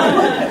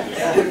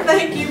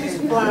 Thank you,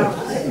 Mr. Flowers.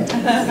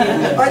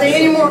 Are there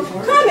any more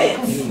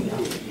comments?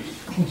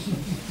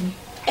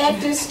 At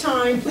this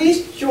time,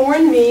 please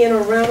join me in a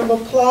round of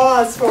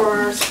applause for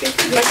our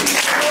speaker.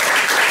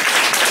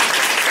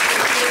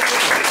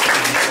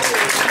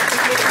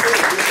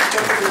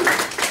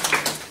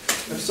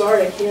 I'm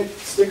sorry I can't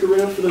stick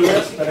around for the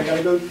rest, but I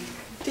gotta go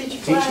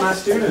teach my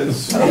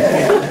students. We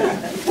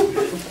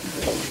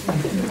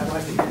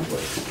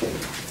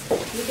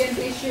can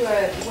teach you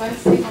one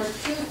thing or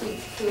two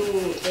to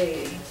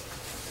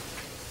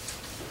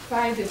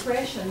fight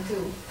depression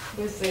too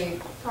with the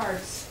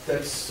cards.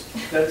 That's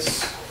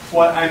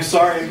what I'm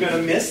sorry I'm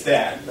gonna miss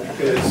that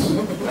because.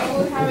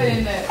 We'll have it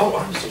in the. Oh,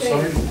 I'm so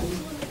sorry.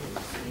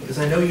 Because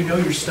I know you know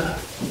your stuff.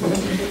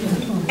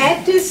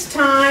 At this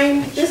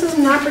time, this is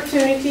an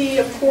opportunity,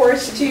 of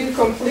course, to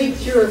complete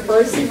your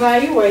first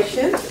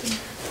evaluation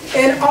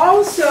and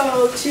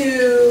also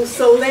to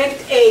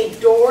select a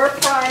door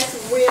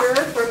prize winner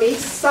from each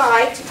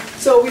site.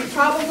 So we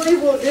probably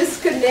will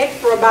disconnect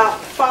for about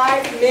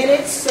 5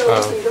 minutes so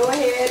we can go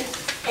ahead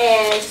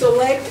and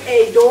select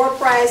a door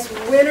prize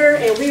winner,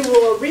 and we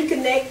will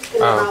reconnect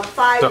in about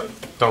 5 minutes.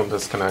 Don't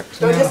disconnect.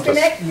 Don't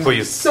disconnect? Just,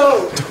 please.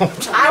 So,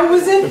 I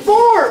was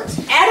informed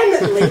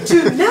adamantly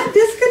to not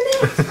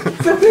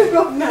disconnect. So we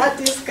will not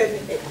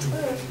disconnect.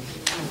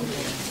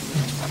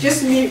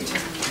 Just mute.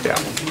 Yeah.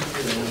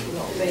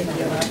 Thank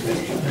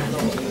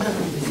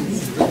you.